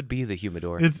 that could be the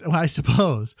humidor. I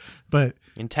suppose. But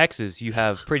In Texas, you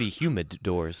have pretty humid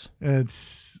doors.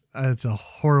 it's a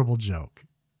horrible joke.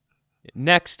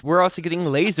 Next, we're also getting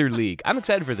Laser League. I'm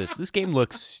excited for this. This game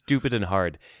looks stupid and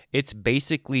hard. It's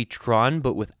basically Tron,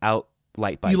 but without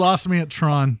light bikes. You lost me at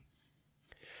Tron.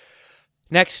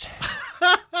 Next,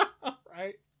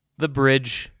 Right. The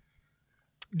Bridge.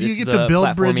 Do you This get is to a build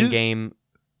platforming bridges? game.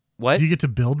 What? Do you get to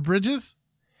build bridges?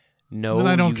 No, Then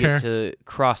I don't you care. get to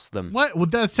cross them. What? Well,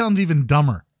 that sounds even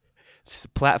dumber. It's a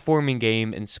platforming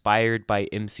game inspired by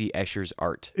MC Escher's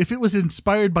art. If it was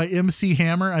inspired by MC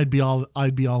Hammer, I'd be all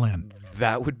in.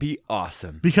 That would be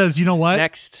awesome. Because you know what?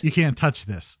 Next. You can't touch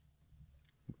this.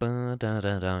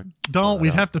 Ba-da-da-da. Don't.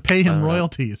 We'd have to pay him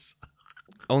royalties.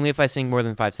 Only if I sing more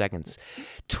than 5 seconds.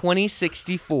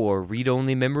 2064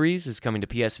 Read-Only Memories is coming to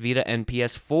PS Vita and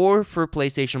PS4 for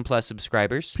PlayStation Plus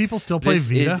subscribers. People still play This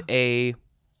Vita? is a...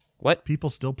 What? People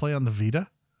still play on the Vita?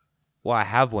 Well, I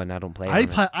have one. I don't play on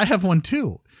it. I have one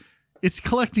too. It's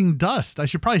collecting dust. I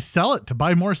should probably sell it to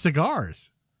buy more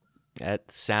cigars. That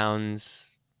sounds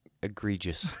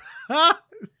egregious.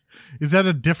 Is that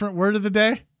a different word of the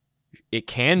day? It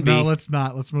can be, No, let's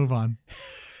not. Let's move on.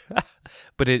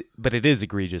 but it is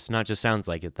egregious. Not just sounds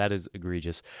like it. That is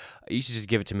egregious. You should just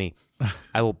give it to me.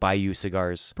 I will buy you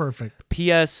cigars. Perfect.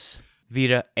 PS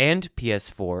Vita and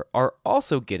PS4 are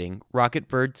also getting Rocket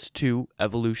Birds 2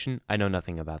 Evolution. I know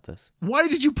nothing about this. Why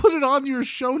did you put it on your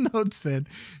show notes then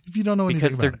if you don't know anything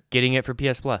Because about they're it? getting it for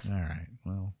PS Plus. All right.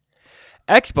 Well,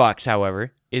 Xbox,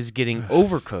 however, is getting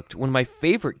Overcooked, one of my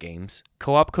favorite games.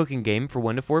 Co-op cooking game for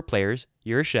 1 to 4 players.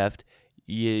 You're a chef.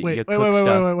 You wait. cook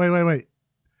stuff. Wait.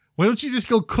 Why don't you just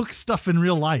go cook stuff in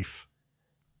real life?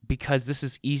 Because this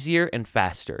is easier and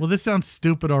faster. Well, this sounds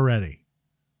stupid already.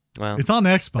 Well, It's on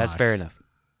Xbox. that's fair enough.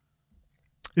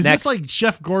 Is Next. this like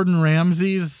Chef Gordon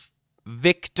Ramsay's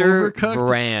Victor Overcooked?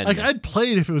 Brand. Like, I'd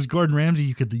play it if it was Gordon Ramsay.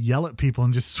 You could yell at people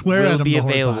and just swear at will them be the whole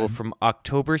available time. from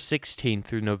October 16th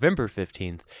through November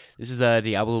 15th. This is a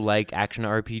Diablo-like action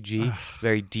RPG.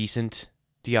 Very decent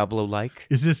Diablo-like.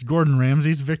 Is this Gordon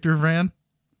Ramsay's Victor Van?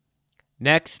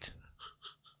 Next,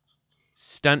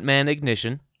 Stuntman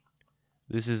Ignition.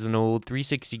 This is an old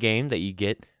 360 game that you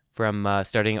get from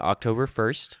starting October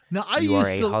 1st. Now, You are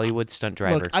a Hollywood stunt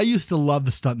driver. Look, I used to love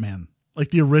the Stuntman. Like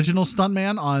the original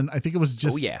Stuntman on, I think it was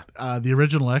just the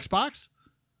original Xbox.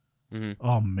 Mm-hmm.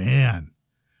 Oh, man.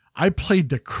 I played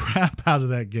the crap out of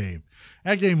that game.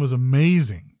 That game was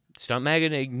amazing.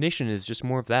 Stuntman Ignition is just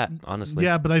more of that, honestly.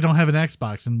 Yeah, but I don't have an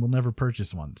Xbox and will never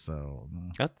purchase one. So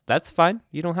That's fine.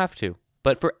 You don't have to.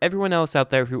 But for everyone else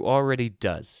out there who already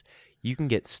does, you can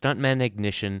get Stuntman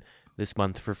Ignition this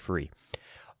month for free.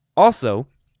 Also,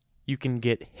 you can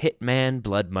get Hitman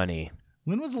Blood Money.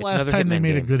 When was the last time they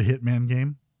made a good Hitman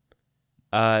game?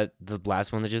 The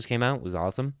last one that just came out was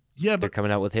awesome. Yeah, They're but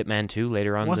coming out with Hitman 2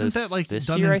 later on wasn't that like this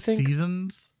done year, in I think?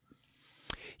 seasons?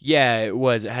 Yeah, it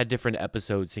was. It had different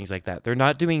episodes, things like that. They're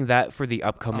not doing that for the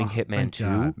upcoming Hitman Thank 2.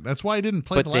 God. That's why I didn't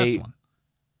play the last one.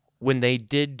 When they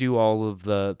did do all of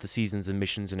the seasons and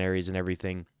missions and areas and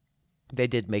everything, they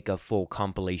did make a full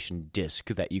compilation disc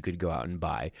that you could go out and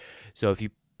buy. So if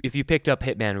you picked up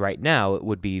Hitman right now, it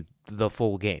would be the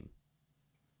full game.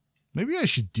 Maybe I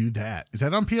should do that. Is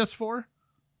that on PS4?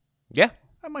 Yeah.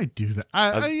 I might do that.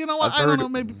 You know what? I've I don't heard know.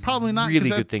 Maybe probably not. really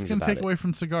 'cause good that's things gonna about take it. away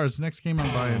from cigars. The next game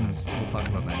I'm buying is. We'll talk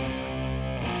about that in a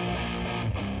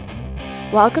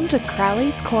second. Welcome to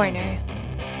Crowley's Corner.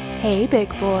 Hey, big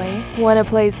boy, wanna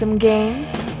play some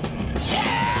games?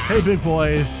 Hey, big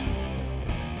boys.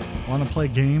 Want to play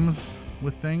games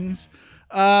with things?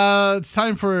 It's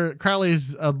time for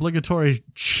Crowley's obligatory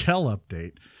Chell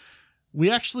update. We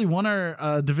actually won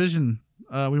our division.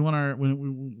 We won our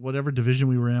whatever division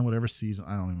we were in, whatever season.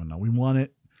 I don't even know. We won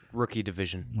it. Rookie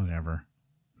division. Whatever.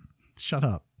 Shut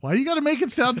up. Why do you got to make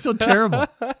it sound so terrible?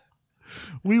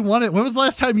 We won it. When was the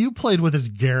last time you played with us,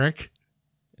 Garrick?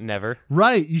 Never.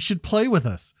 Right. You should play with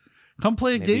us. Come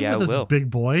play a Maybe game I with us, will. big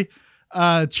boy.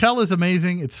 Chell is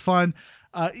amazing. It's fun.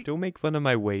 Don't make fun of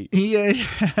my weight. EA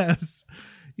has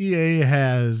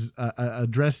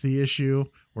addressed the issue,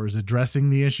 or is addressing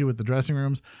the issue with the dressing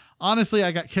rooms. Honestly,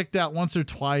 I got kicked out once or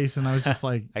twice, and I was just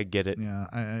like, I get it. yeah,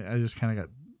 I just kind of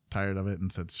got tired of it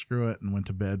and said screw it and went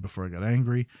to bed before I got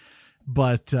angry.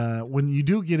 But when you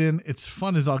do get in, it's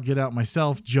fun as I'll get out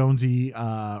myself. Jonesy,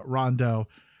 Rondo,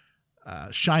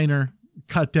 Shiner,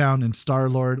 Cut Down, and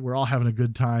Star-Lord. We're all having a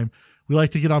good time. We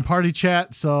like to get on party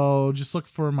chat, so just look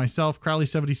for myself,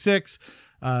 Crowley76,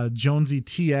 Jonesy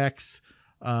TX,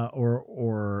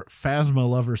 or Phasma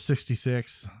Lover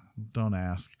 66. Don't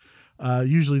ask.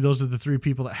 Usually those are the three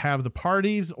people that have the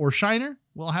parties, or Shiner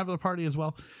will have the party as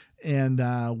well. And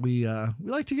we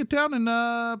like to get down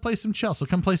and play some Chell. So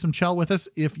come play some Chell with us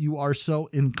if you are so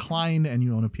inclined and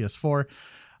you own a PS4.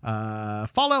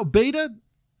 Fallout Beta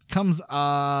comes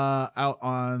out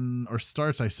on, or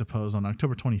starts, I suppose, on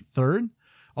October 23rd.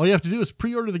 All you have to do is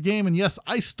pre-order the game. And yes,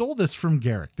 I stole this from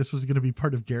Garrick. This was going to be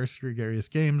part of Garrick's Gregarious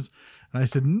Games. And I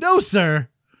said, no, sir.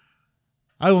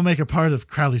 I will make a part of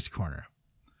Crowley's Corner.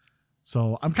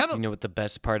 So I'm kind of... You know what the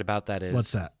best part about that is?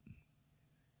 What's that?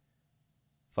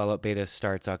 Fallout Beta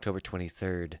starts October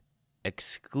 23rd,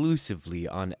 exclusively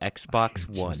on Xbox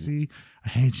One. See, I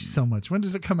hate you so much. When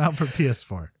does it come out for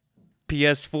PS4?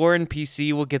 PS4 and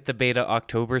PC will get the beta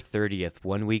October 30th,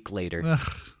 1 week later.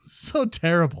 Ugh, so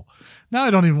terrible. Now I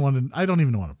don't even want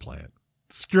to play it.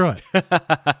 Screw it.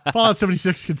 Fallout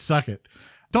 76 can suck it.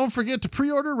 Don't forget to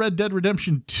pre-order Red Dead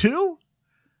Redemption 2.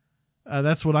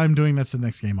 That's what I'm doing. That's the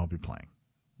next game I'll be playing.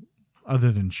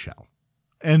 Other than Shell.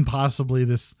 And possibly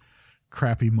this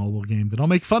crappy mobile game that I'll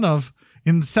make fun of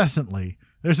incessantly.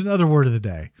 There's another word of the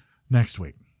day next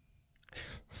week.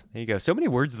 There you go. So many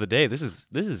words of the day. This is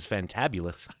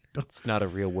fantabulous. It's not a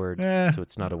real word, so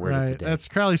it's not a word of the day. That's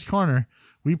Crowley's Corner.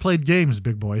 We played games,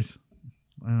 big boys.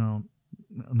 I don't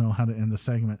know how to end the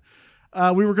segment.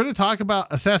 We were going to talk about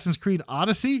Assassin's Creed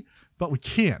Odyssey, but we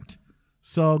can't.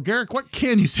 So, Garrick, what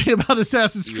can you say about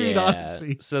Assassin's Creed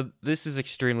Odyssey? So this is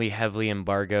extremely heavily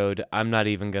embargoed. I'm not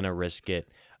even going to risk it.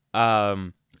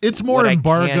 It's more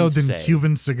embargoed than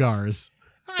Cuban cigars.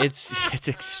 It's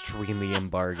extremely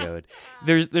embargoed.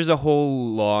 There's a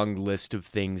whole long list of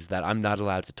things that I'm not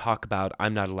allowed to talk about.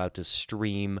 I'm not allowed to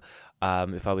stream.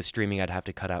 If I was streaming, I'd have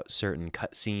to cut out certain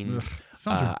cutscenes.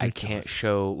 Sounds ridiculous. I can't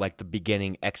show like the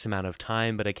beginning X amount of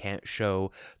time, but I can't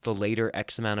show the later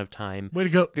X amount of time. Way to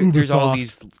go, Ubisoft. There's all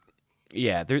these,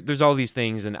 there's all these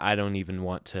things, and I don't even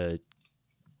want to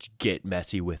get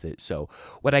messy with it. So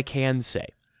what I can say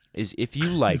is if you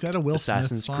liked that a Will Smith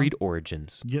Assassin's song? Creed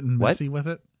Origins. Getting What? messy with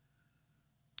it?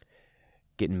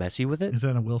 Getting messy with it? Is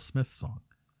that a Will Smith song?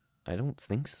 I don't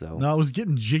think so. No, I was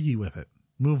getting jiggy with it.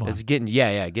 Move on. It's getting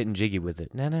getting jiggy with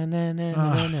it. Na na na na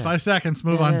na na. 5 seconds.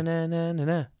 Move Na, on. na, na, na,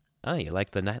 na. Oh, you like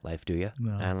the nightlife, do you?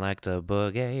 No. I like the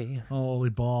boogie.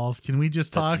 Holy balls. Can we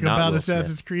just That's talk not about Will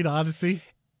Assassin's Smith. Creed Odyssey?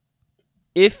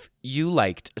 If you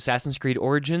liked Assassin's Creed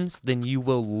Origins, then you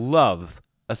will love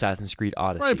Assassin's Creed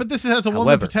Odyssey. Right, but this has a woman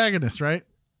However, protagonist, right?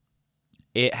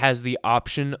 it has the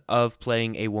option of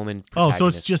playing a woman Oh, protagonist. so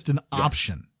it's just an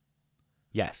option.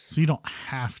 Yes. So you don't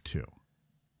have to.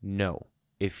 No.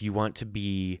 If you want to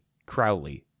be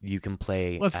Crowley, you can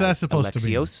play What's as that supposed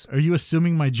Alexios. to be? Are you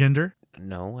assuming my gender?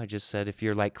 No, I just said if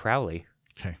you're like Crowley.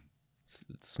 Okay.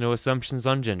 It's no assumptions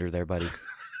on gender there, buddy.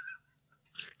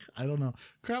 I don't know.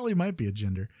 Crowley might be a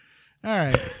gender. All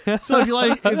right. So if you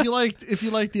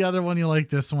like the other one, you like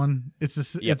this one.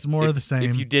 It's Yep. it's more of the same.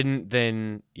 If you didn't,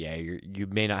 then yeah, you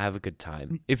may not have a good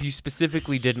time. If you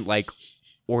specifically didn't like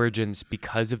Origins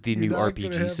because of the You're new not gonna have a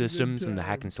RPG good systems and the time.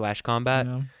 hack and slash combat,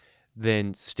 Yeah.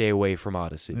 then stay away from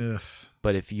Odyssey. Ugh.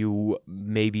 But if you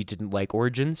maybe didn't like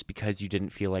Origins because you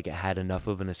didn't feel like it had enough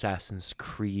of an Assassin's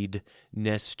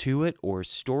Creed-ness to it or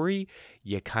story,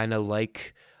 you kind of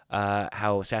like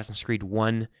how Assassin's Creed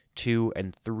 1, 2,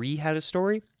 and 3 had a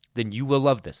story, then you will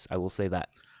love this. I will say that.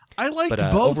 I liked But,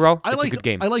 both. overall, I it's a liked, good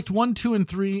game. I liked 1, 2, and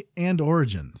 3 and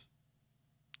Origins.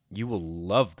 You will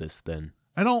love this then.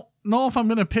 I don't know if I'm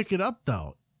going to pick it up,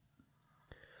 though.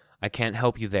 I can't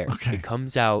help you there. Okay. It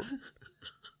comes out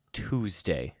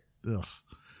Tuesday, Ugh,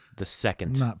 the I'm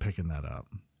 2nd. not picking that up.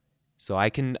 So I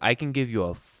can give you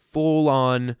a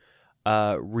full-on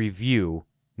review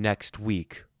next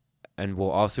week, and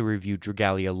we'll also review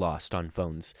Dragalia Lost on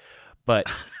phones. But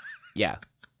yeah,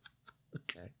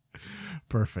 Okay.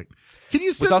 Perfect. Can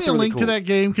you send also me a really link to cool- that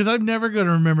game? Because I'm never going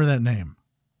to remember that name.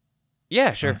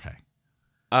 yeah, sure. Okay.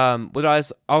 What I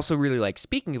also really like,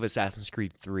 speaking of Assassin's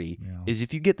Creed 3, Yeah. is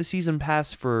if you get the season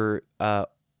pass for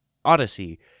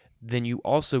Odyssey, then you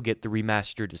also get the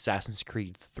remastered Assassin's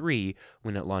Creed 3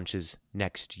 when it launches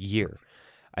next year.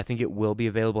 I think it will be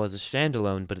available as a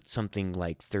standalone, but it's something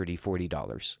like $30,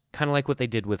 $40. Kind of like what they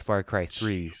did with Far Cry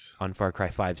 3 Jeez. on Far Cry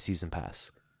 5 Season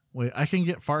Pass. Wait, I can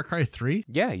get Far Cry 3?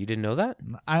 Yeah, you didn't know that?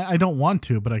 I don't want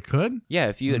to, but I could. Yeah,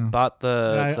 if you had Yeah. bought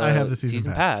the, I have the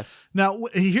season pass. Now,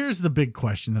 here's the big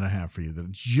question that I have for you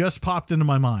that just popped into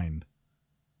my mind.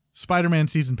 Spider-Man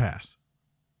Season Pass.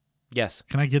 Yes.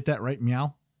 Can I get that right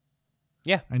meow?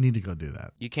 Yeah. I need to go do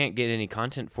that. You can't get any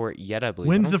content for it yet, I believe. I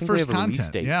When's don't the think we first have a release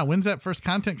content? date. Yeah, when's that first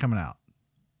content coming out?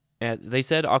 They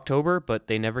said October, but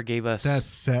they never gave us.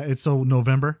 That's sad. It's so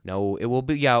November. No, it will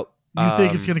be out. You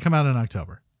think it's going to come out in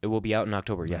October? It will be out in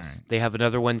October, yes. right. They have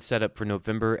another one set up for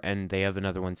November, and they have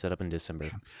another one set up in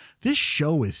December. This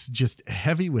show is just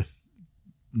heavy with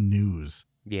news.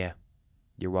 Yeah.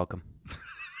 You're welcome.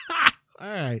 All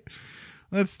right.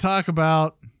 Let's talk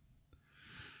about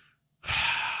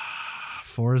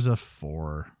Forza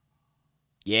 4.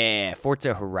 Yeah,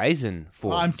 Forza Horizon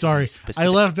 4. Oh, I'm to be sorry. I specific.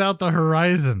 left out the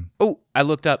Horizon. Oh, I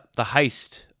looked up the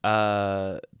Heist,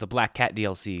 the Black Cat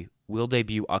DLC will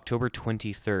debut October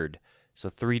 23rd, so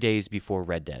 3 days before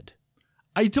Red Dead.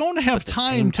 I don't have At the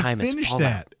time same to time as finish Fallout.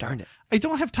 that. Darn it. I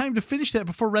don't have time to finish that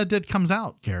before Red Dead comes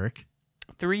out, Garrick.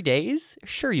 3 days?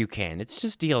 Sure you can. It's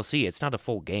just DLC. It's not a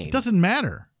full game. It doesn't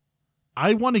matter.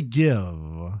 I want to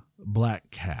give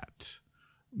Black Cat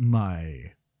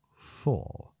my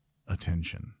full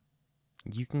attention.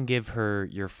 You can give her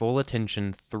your full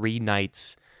attention 3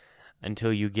 nights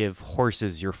until you give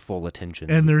horses your full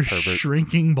attention. And they're pervert.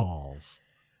 shrinking balls.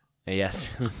 Yes,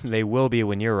 they will be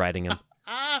when you're riding them.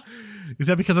 Is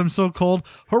that because I'm so cold?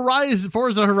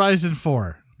 Forza Horizon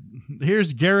 4.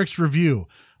 Here's Garrick's review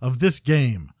of this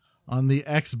game on the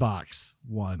Xbox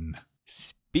One.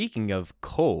 Speaking of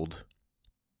cold,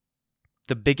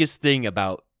 the biggest thing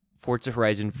about Forza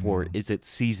Horizon 4 is its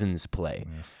seasons play.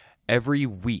 Yeah. Every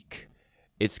week,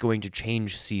 it's going to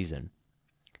change season.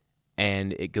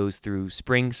 And it goes through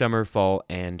spring, summer, fall,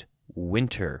 and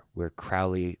winter, where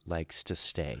Crowley likes to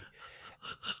stay.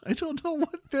 I don't know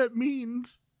what that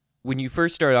means. When you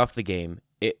first start off the game,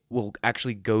 it will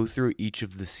actually go through each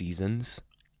of the seasons,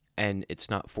 and it's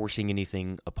not forcing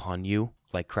anything upon you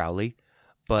like Crowley,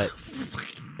 but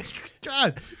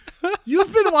God,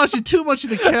 you've been watching too much of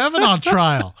the Kavanaugh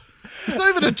trial. It's not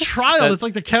even a trial. It's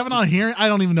like the Kavanaugh hearing. I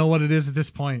don't even know what it is at this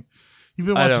point. You've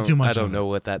been watching too much. I don't of know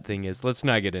what that thing is. Let's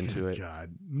not get it. into Good it. God,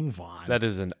 move on. That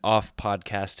is an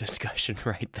off-podcast discussion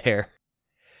right there.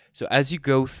 So as you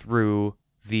go through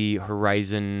the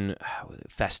Horizon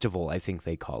Festival, I think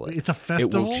they call it. It's a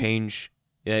festival. It will change.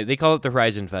 They call it the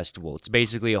Horizon Festival. It's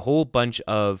basically a whole bunch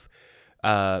of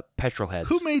petrol heads.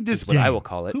 Who made this is game? What I will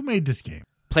call it. Who made this game?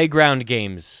 Playground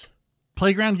Games.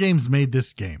 Playground Games made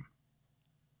this game.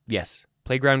 Yes.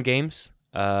 Playground Games,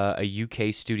 a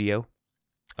UK studio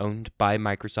owned by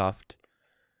Microsoft.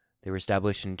 They were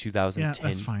established in 2010. Yeah,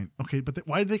 that's fine. Okay, but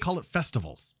why do they call it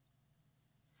festivals?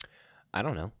 I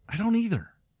don't know. I don't either.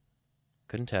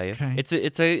 Couldn't tell you. Okay.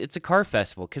 It's a car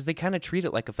festival because they kind of treat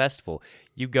it like a festival.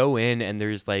 You go in and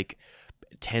there's like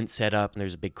tent set up and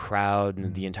there's a big crowd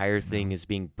and the entire thing is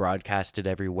being broadcasted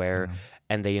everywhere,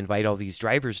 and they invite all these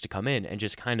drivers to come in and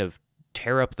just kind of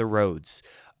tear up the roads.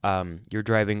 You're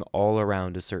driving all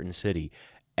around a certain city,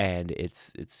 and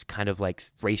it's kind of like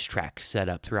racetrack set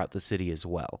up throughout the city as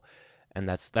well. And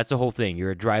that's the whole thing.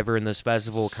 You're a driver in this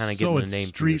festival, kind of getting a name for yourself.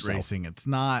 So it's street racing. It's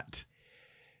not.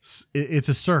 It's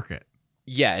a circuit.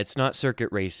 Yeah, it's not circuit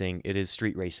racing. It is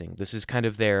street racing. This is kind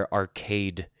of their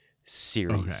arcade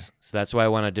series. Okay. So that's why I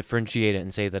want to differentiate it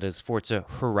and say that it's Forza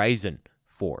Horizon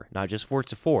 4, not just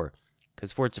Forza 4.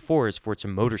 Because Forza 4 is Forza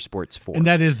Motorsports 4. And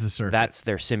that is the circuit. That's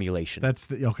their simulation. That's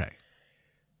the okay.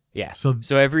 Yeah.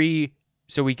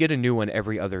 So we get a new one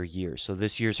every other year. So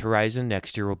this year's Horizon,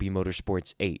 next year will be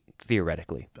Motorsports 8,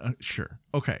 theoretically. Sure.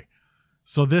 Okay.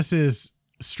 So this is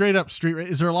straight up street race.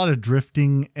 Is there a lot of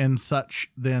drifting and such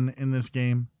then in this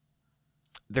game?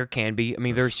 There can be. I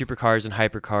mean, there are supercars and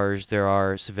hypercars. There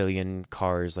are civilian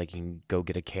cars, like you can go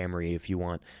get a Camry if you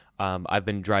want. I've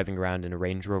been driving around in a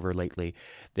Range Rover lately.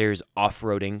 There's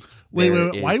off-roading.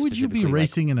 Wait. Why would you be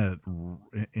racing in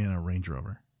a Range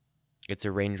Rover? It's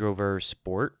a Range Rover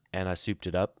Sport, and I souped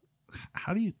it up.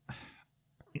 How do you?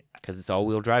 Because it's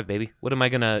all-wheel drive, baby. What am I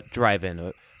gonna drive in?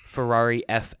 A Ferrari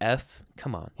FF?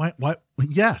 Come on. Why?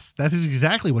 Yes, that is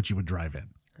exactly what you would drive in.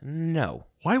 No.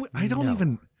 Why? I don't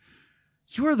even.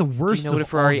 You are the worst. Do you know what a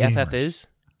Ferrari FF is?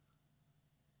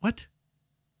 What?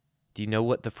 Do you know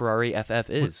what the Ferrari FF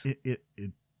is? It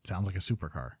sounds like a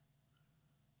supercar.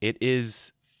 It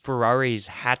is Ferrari's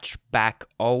hatchback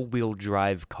all-wheel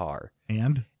drive car.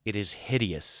 And? It is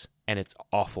hideous, and it's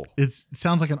awful. It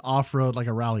sounds like an off-road, like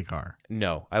a rally car.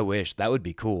 No, I wish. That would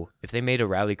be cool. If they made a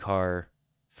rally car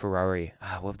Ferrari,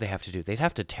 what would they have to do? They'd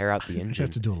have to tear out the engine. They'd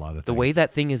have to do a lot of things. The way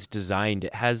that thing is designed,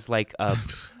 it has like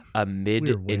a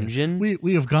mid-engine.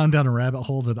 We have gone down a rabbit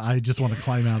hole that I just want to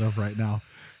climb out of right now.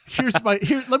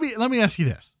 Let me ask you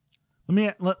this.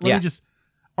 Let me just.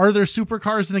 Are there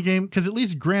supercars in the game? Because at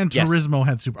least Gran Turismo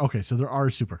had super. Okay, so there are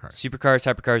supercars. Supercars,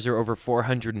 hypercars, there are over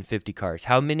 450 cars.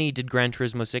 How many did Gran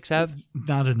Turismo 6 have?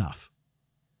 Not enough.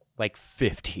 Like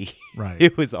 50. Right.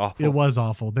 It was awful. It was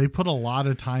awful. They put a lot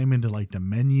of time into like the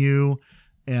menu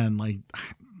and like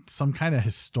some kind of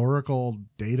historical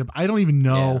data. I don't even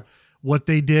know what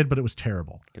they did, but it was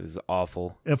terrible. It was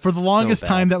awful. For the longest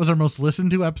time, that was our most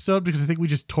listened to episode because I think we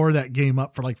just tore that game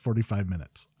up for like 45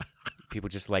 minutes. People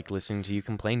just like listening to you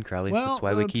complain, Crowley. That's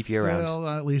why we keep you around. Well,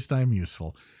 at least I'm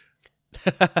useful.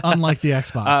 Unlike the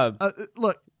Xbox.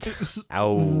 Look. The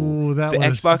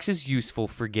Xbox is useful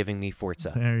for giving me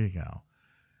Forza. There you go.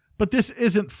 But this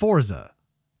isn't Forza.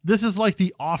 This is like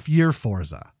the off-year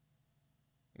Forza.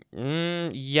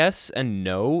 Yes and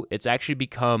no. It's actually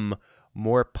become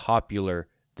more popular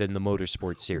than the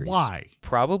Motorsport series. Why?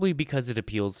 Probably because it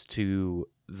appeals to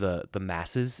the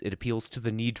masses. It appeals to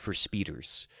the need for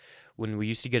speeders. When we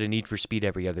used to get a Need for Speed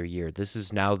every other year, this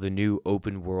is now the new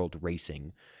open world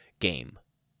racing game.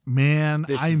 Man,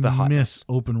 I miss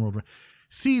open world.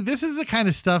 See, this is the kind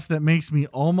of stuff that makes me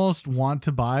almost want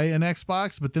to buy an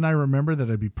Xbox, but then I remember that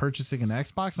I'd be purchasing an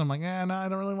Xbox. And I'm like, no, I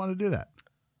don't really want to do that.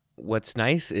 What's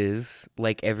nice is,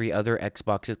 like every other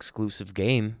Xbox exclusive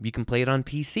game, you can play it on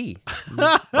PC.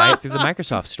 Buy it through the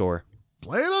Microsoft Store.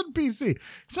 Play it on PC.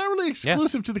 It's not really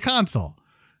exclusive to the console.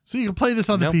 So you can play this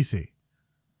on the PC.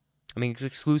 I mean, it's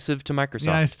exclusive to Microsoft.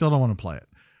 Yeah, I still don't want to play it.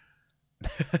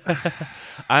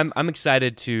 I'm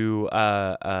excited to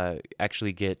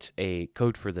actually get a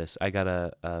code for this. I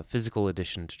got a physical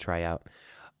edition to try out.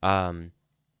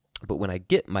 But when I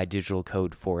get my digital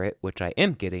code for it, which I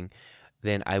am getting,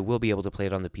 then I will be able to play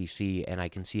it on the PC, and I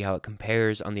can see how it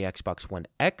compares on the Xbox One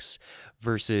X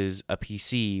versus a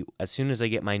PC as soon as I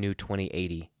get my new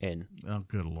 2080 in. Oh,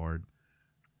 good Lord.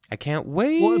 I can't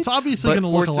wait. Well, it's obviously going to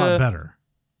look a lot better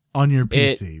on your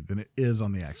PC than it is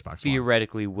on the Xbox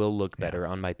theoretically One. Will look better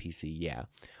on my PC, yeah.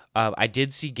 I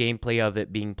did see gameplay of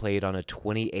it being played on a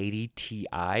 2080 Ti.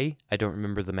 I don't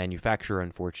remember the manufacturer,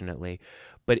 unfortunately,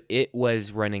 but it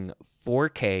was running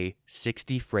 4K,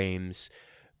 60 frames,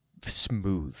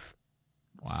 smooth.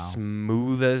 Wow.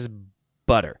 Smooth as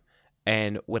butter.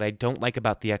 And what I don't like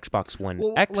about the Xbox One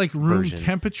X like room version,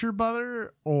 temperature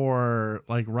butter or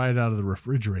like right out of the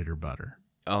refrigerator butter?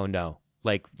 Oh, no.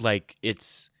 Like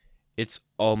it's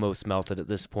almost melted at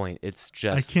this point. It's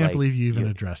just I can't like, believe you even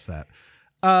addressed that.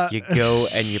 You go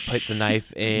and you put the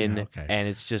knife in, Yeah, okay. and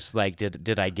it's just like,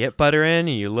 did I get butter in?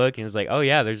 And you look, and it's like, oh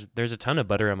yeah, there's a ton of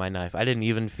butter in my knife. I didn't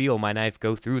even feel my knife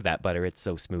go through that butter. It's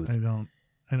so smooth.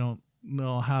 I don't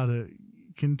know how to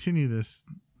continue this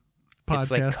podcast.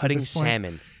 It's like at cutting this point.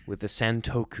 salmon with the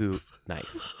Santoku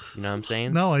knife. You know what I'm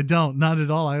saying? No, I don't. Not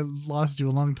at all. I lost you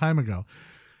a long time ago.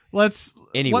 What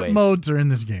Anyways. modes are in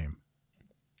this game?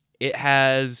 It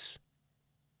has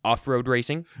off-road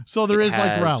racing. So there It is like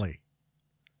has-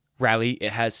 rally.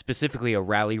 It has specifically a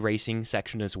rally racing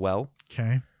section as well.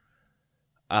 Okay.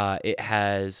 It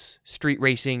has street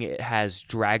racing. It has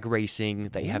drag racing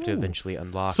that you have to Ooh. eventually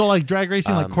unlock. So like drag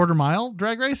racing, like Um, quarter mile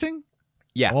drag racing?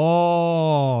 Yeah.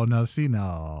 Oh,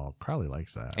 no. Crowley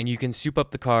likes that. And you can soup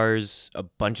up the cars a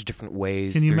bunch of different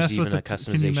ways. Can you There's mess with even a Can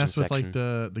customization you mess with section. like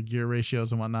the gear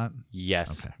ratios and whatnot?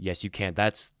 Yes, Okay. yes, you can.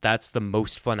 That's the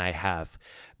most fun I have,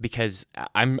 because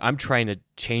I'm trying to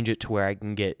change it to where I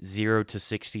can get 0 to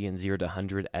 60 and 0 to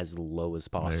 100 as low as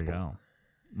possible. There you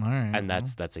go. All right. And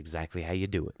that's exactly how you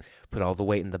do it. Put all the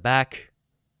weight in the back,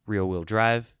 rear wheel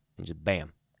drive, and just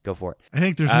bam, go for it. I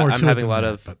think there's more to I'm it having than a lot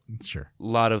that, of- but sure.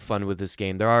 Lot of fun with this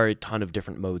game. There are a ton of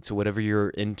different modes, so whatever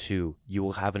you're into, you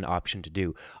will have an option to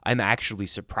do. I'm actually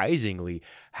surprisingly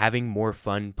having more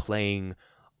fun playing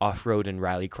off-road and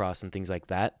rallycross and things like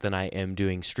that than I am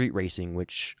doing street racing,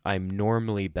 which I'm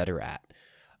normally better at.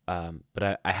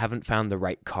 But I haven't found the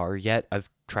right car yet. I've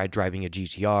tried driving a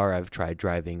GTR. I've tried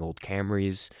driving old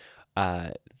Camrys.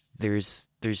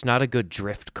 There's not a good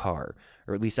drift car,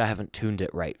 or at least I haven't tuned it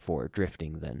right for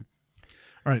drifting then.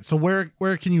 All right. So where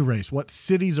can you race? What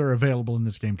cities are available in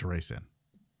this game to race in?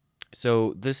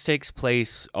 So this takes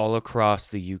place all across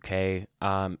the UK.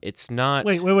 It's not.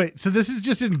 Wait. So this is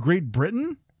just in Great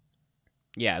Britain?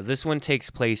 Yeah, this one takes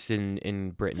place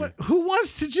in Britain. What? Who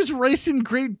wants to just race in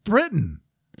Great Britain?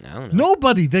 I don't know.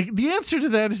 Nobody. The answer to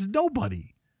that is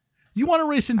nobody. You want to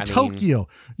race in I mean- Tokyo.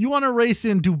 You want to race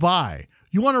in Dubai.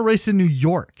 You want to race in New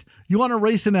York. You want to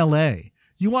race in LA.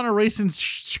 You want to race in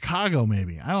Chicago,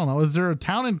 maybe. I don't know. Is there a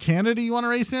town in Canada you want to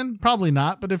race in? Probably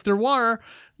not. But if there were,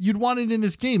 you'd want it in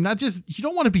this game. Not just, you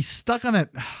don't want to be stuck on that.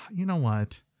 You know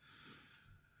what?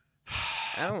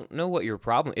 I don't know what your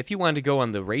problem. If you wanted to go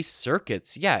on the race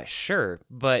circuits, yeah, sure.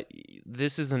 But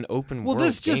this is an open Well, world.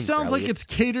 this just game, sounds Crowley. like it's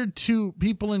catered to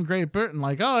people in Great Britain.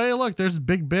 Like, oh, hey, look, there's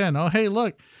Big Ben. Oh, hey,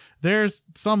 look, there's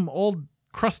some old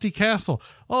crusty castle.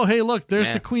 Oh, hey, look, there's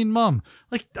Yeah. the Queen Mum.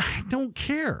 Like, I don't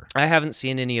care. I haven't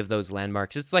seen any of those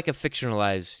landmarks. It's like a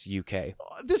fictionalized UK.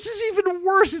 This is even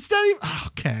worse. It's not even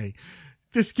okay.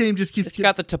 This game just keeps It's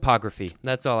got the topography.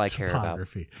 That's all I care about.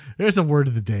 topography. There's a word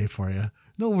of the day for you.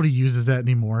 Nobody uses that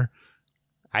anymore.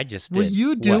 I just did. Well,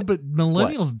 you do, What? but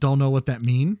millennials don't know what that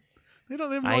mean. They don't.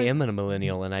 They have no I idea. am a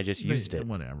millennial, and I just used it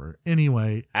Whatever.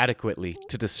 Anyway, adequately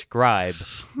to describe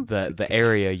the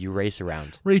area you race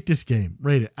around. rate this game.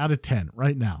 Rate it out of 10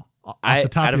 right now. Off the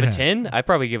top Out of your a head. 10, I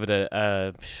probably give it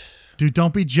a Dude,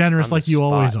 don't be generous On the like you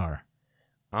always spot. are.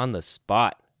 on the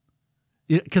spot.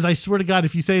 Because I swear to God,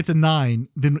 if you say it's a 9,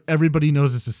 then everybody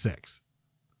knows it's a 6.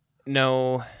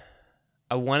 No,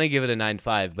 I want to give it a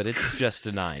 9.5, but it's just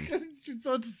a 9.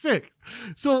 So it's a 6.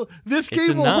 So this It's a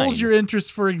game will hold 9. your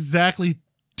interest for exactly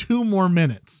 2 more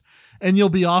minutes, and you'll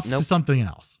be off to Nope. something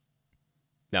else.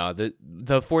 No,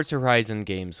 the Forza Horizon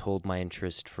games hold my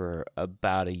interest for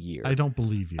about a year. I don't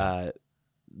believe you.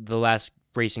 The last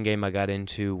racing game I got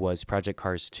into was Project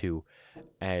Cars 2,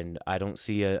 and I don't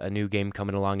see a new game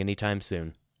coming along anytime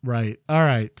soon. Right. All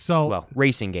right. So Well,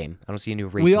 racing game. I don't see a new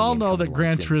racing we game all know coming that along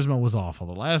Gran soon. Turismo was awful.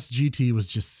 The last GT was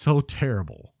just so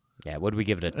terrible. Yeah, what did we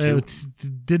give it, a 2? It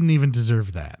didn't even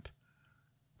deserve that.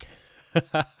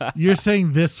 You're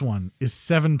saying this one is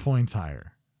 7 points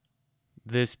higher.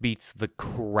 This beats the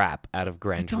crap out of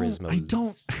Gran Turismo. I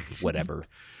don't. Whatever.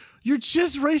 You're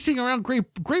just racing around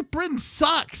Great Britain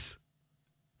sucks.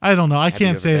 I don't know. I Have you can't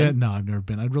ever say that. been? No, I've never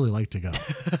been. I'd really like to go.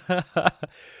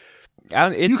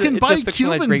 It's can it's buy a fictionalized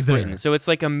Cubans Great there. Britain. So it's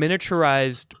like a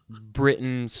miniaturized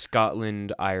Britain,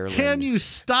 Scotland, Ireland. Can you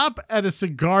stop at a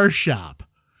cigar shop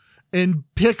and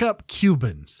pick up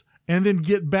Cubans and then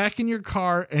get back in your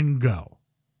car and go?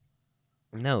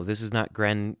 No, this is not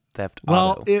Grand Theft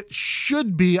Well, Auto. it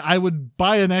should be. I would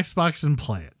buy an Xbox and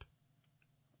play it.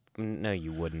 No,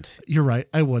 you wouldn't. You're right.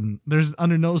 I wouldn't. There's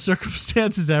under no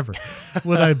circumstances ever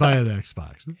would I buy an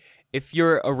Xbox. If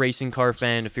you're a racing car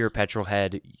fan, if you're a petrol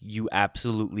head, you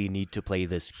absolutely need to play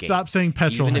this game. Stop saying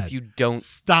petrol Even head. if you don't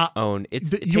Stop. own it,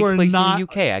 Th- it you takes are place not- in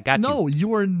the UK. I got you. No,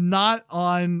 you are not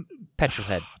on Petrol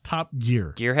head. Top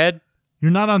Gear. Gearhead?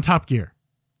 You're not on Top Gear.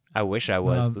 I wish I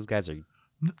was. No. Those guys are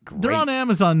They're on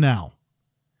Amazon now.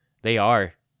 They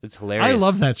are. It's hilarious. I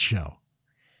love that show.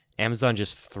 Amazon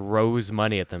just throws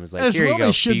money at them. It's like, As here well you go.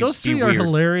 they should. Be- Those be three are weird.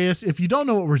 hilarious. If you don't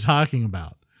know what we're talking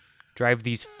about, Drive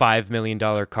these $5 million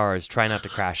cars. Try not to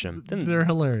crash them. Then they're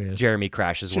hilarious. Jeremy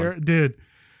crashes one. Dude,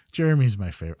 Jeremy's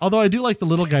my favorite. Although I do like the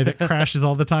little guy that crashes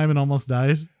all the time and almost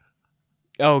dies.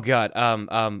 Oh God.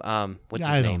 What's his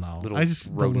I name? don't know. Little I just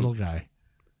the rodent. little guy.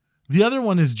 The other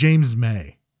one is James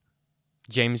May.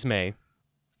 James May.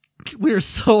 We are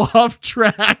so off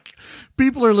track.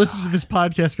 People are listening to this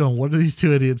podcast going, what are these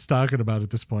two idiots talking about at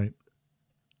this point?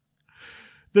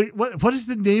 What is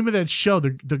the name of that show?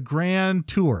 The Grand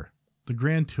Tour. The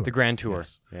Grand Tour. The Grand Tour.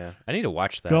 Yes. Yeah. I need to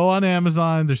watch that. Go on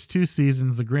Amazon. There's 2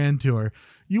 seasons. The Grand Tour.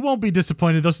 You won't be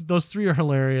disappointed. Those 3 are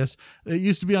hilarious. It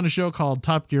used to be on a show called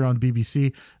Top Gear on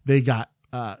BBC. They got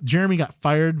Jeremy got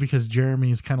fired because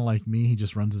Jeremy is kind of like me. He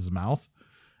just runs his mouth.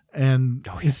 And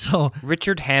so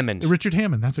Richard Hammond.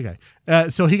 That's a guy.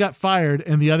 So he got fired,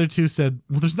 and the other 2 said,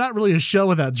 well, there's not really a show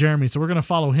without Jeremy, so we're going to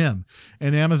follow him.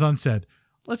 And Amazon said,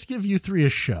 let's give you 3 a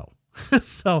show.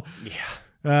 So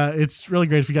Yeah. it's really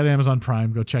great. If you got Amazon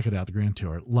Prime, go check it out. The Grand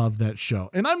Tour. Love that show.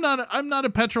 And I'm not a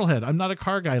petrol head. I'm not a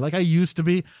car guy like I used to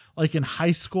be. Like in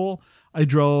high school, I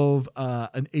drove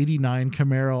an 89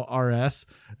 Camaro RS.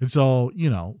 And so,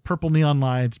 purple neon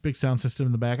lights, big sound system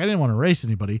in the back. I didn't want to race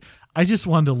anybody. I just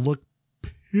wanted to look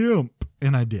pimp,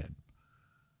 and I did.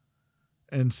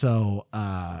 And so,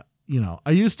 I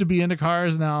used to be into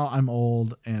cars. Now I'm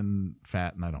old and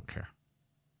fat, and I don't care.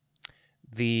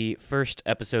 The first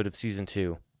episode of season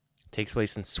 2 takes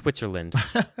place in Switzerland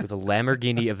with a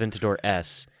Lamborghini Aventador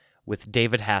S with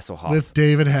David Hasselhoff. With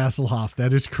David Hasselhoff.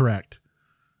 That is correct.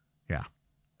 Yeah.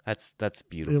 That's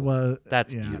beautiful. It was.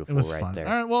 That's yeah, beautiful it was right fun. there.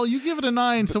 All right. Well, you give it a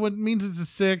 9, so it means it's a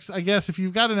 6. I guess if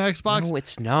you've got an Xbox No,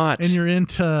 it's not. and you're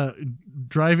into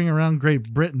driving around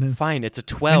Great Britain, and Fine, it's a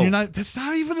 12. you're not. That's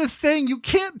not even a thing. You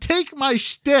can't take my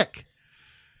shtick.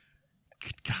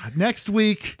 Good God. Next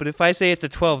week. But if I say it's a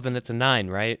 12, then it's a 9,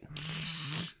 right?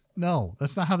 No,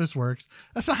 that's not how this works.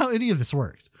 That's not how any of this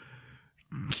works.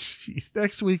 Jeez,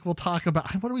 next week we'll talk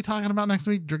about, what are we talking about next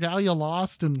week? Dragalia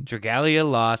Lost and Dragalia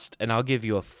Lost, and I'll give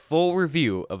you a full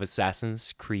review of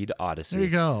Assassin's Creed Odyssey. there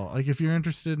you go. Like if you're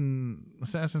interested in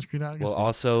Assassin's Creed Odyssey. We'll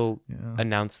also Yeah.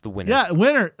 announce the winner. Yeah,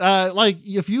 winner. Like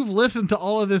if you've listened to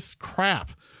all of this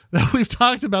crap that we've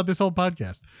talked about this whole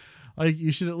podcast, like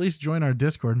you should at least join our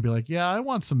Discord and be like, yeah, I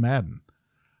want some Madden.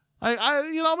 I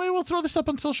maybe we'll throw this up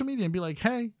on social media and be like,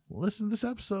 hey, listen to this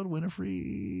episode, win a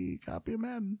free copy of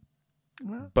Madden.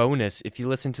 Well, Bonus, if you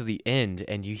listen to the end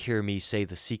and you hear me say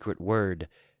the secret word,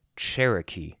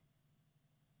 Cherokee,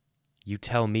 you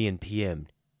tell me in PM,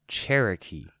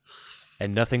 Cherokee,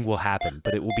 and nothing will happen,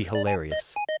 but it will be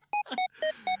hilarious.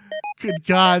 good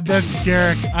God, that's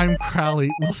Garrick. I'm Crowley.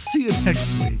 We'll see you next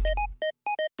week.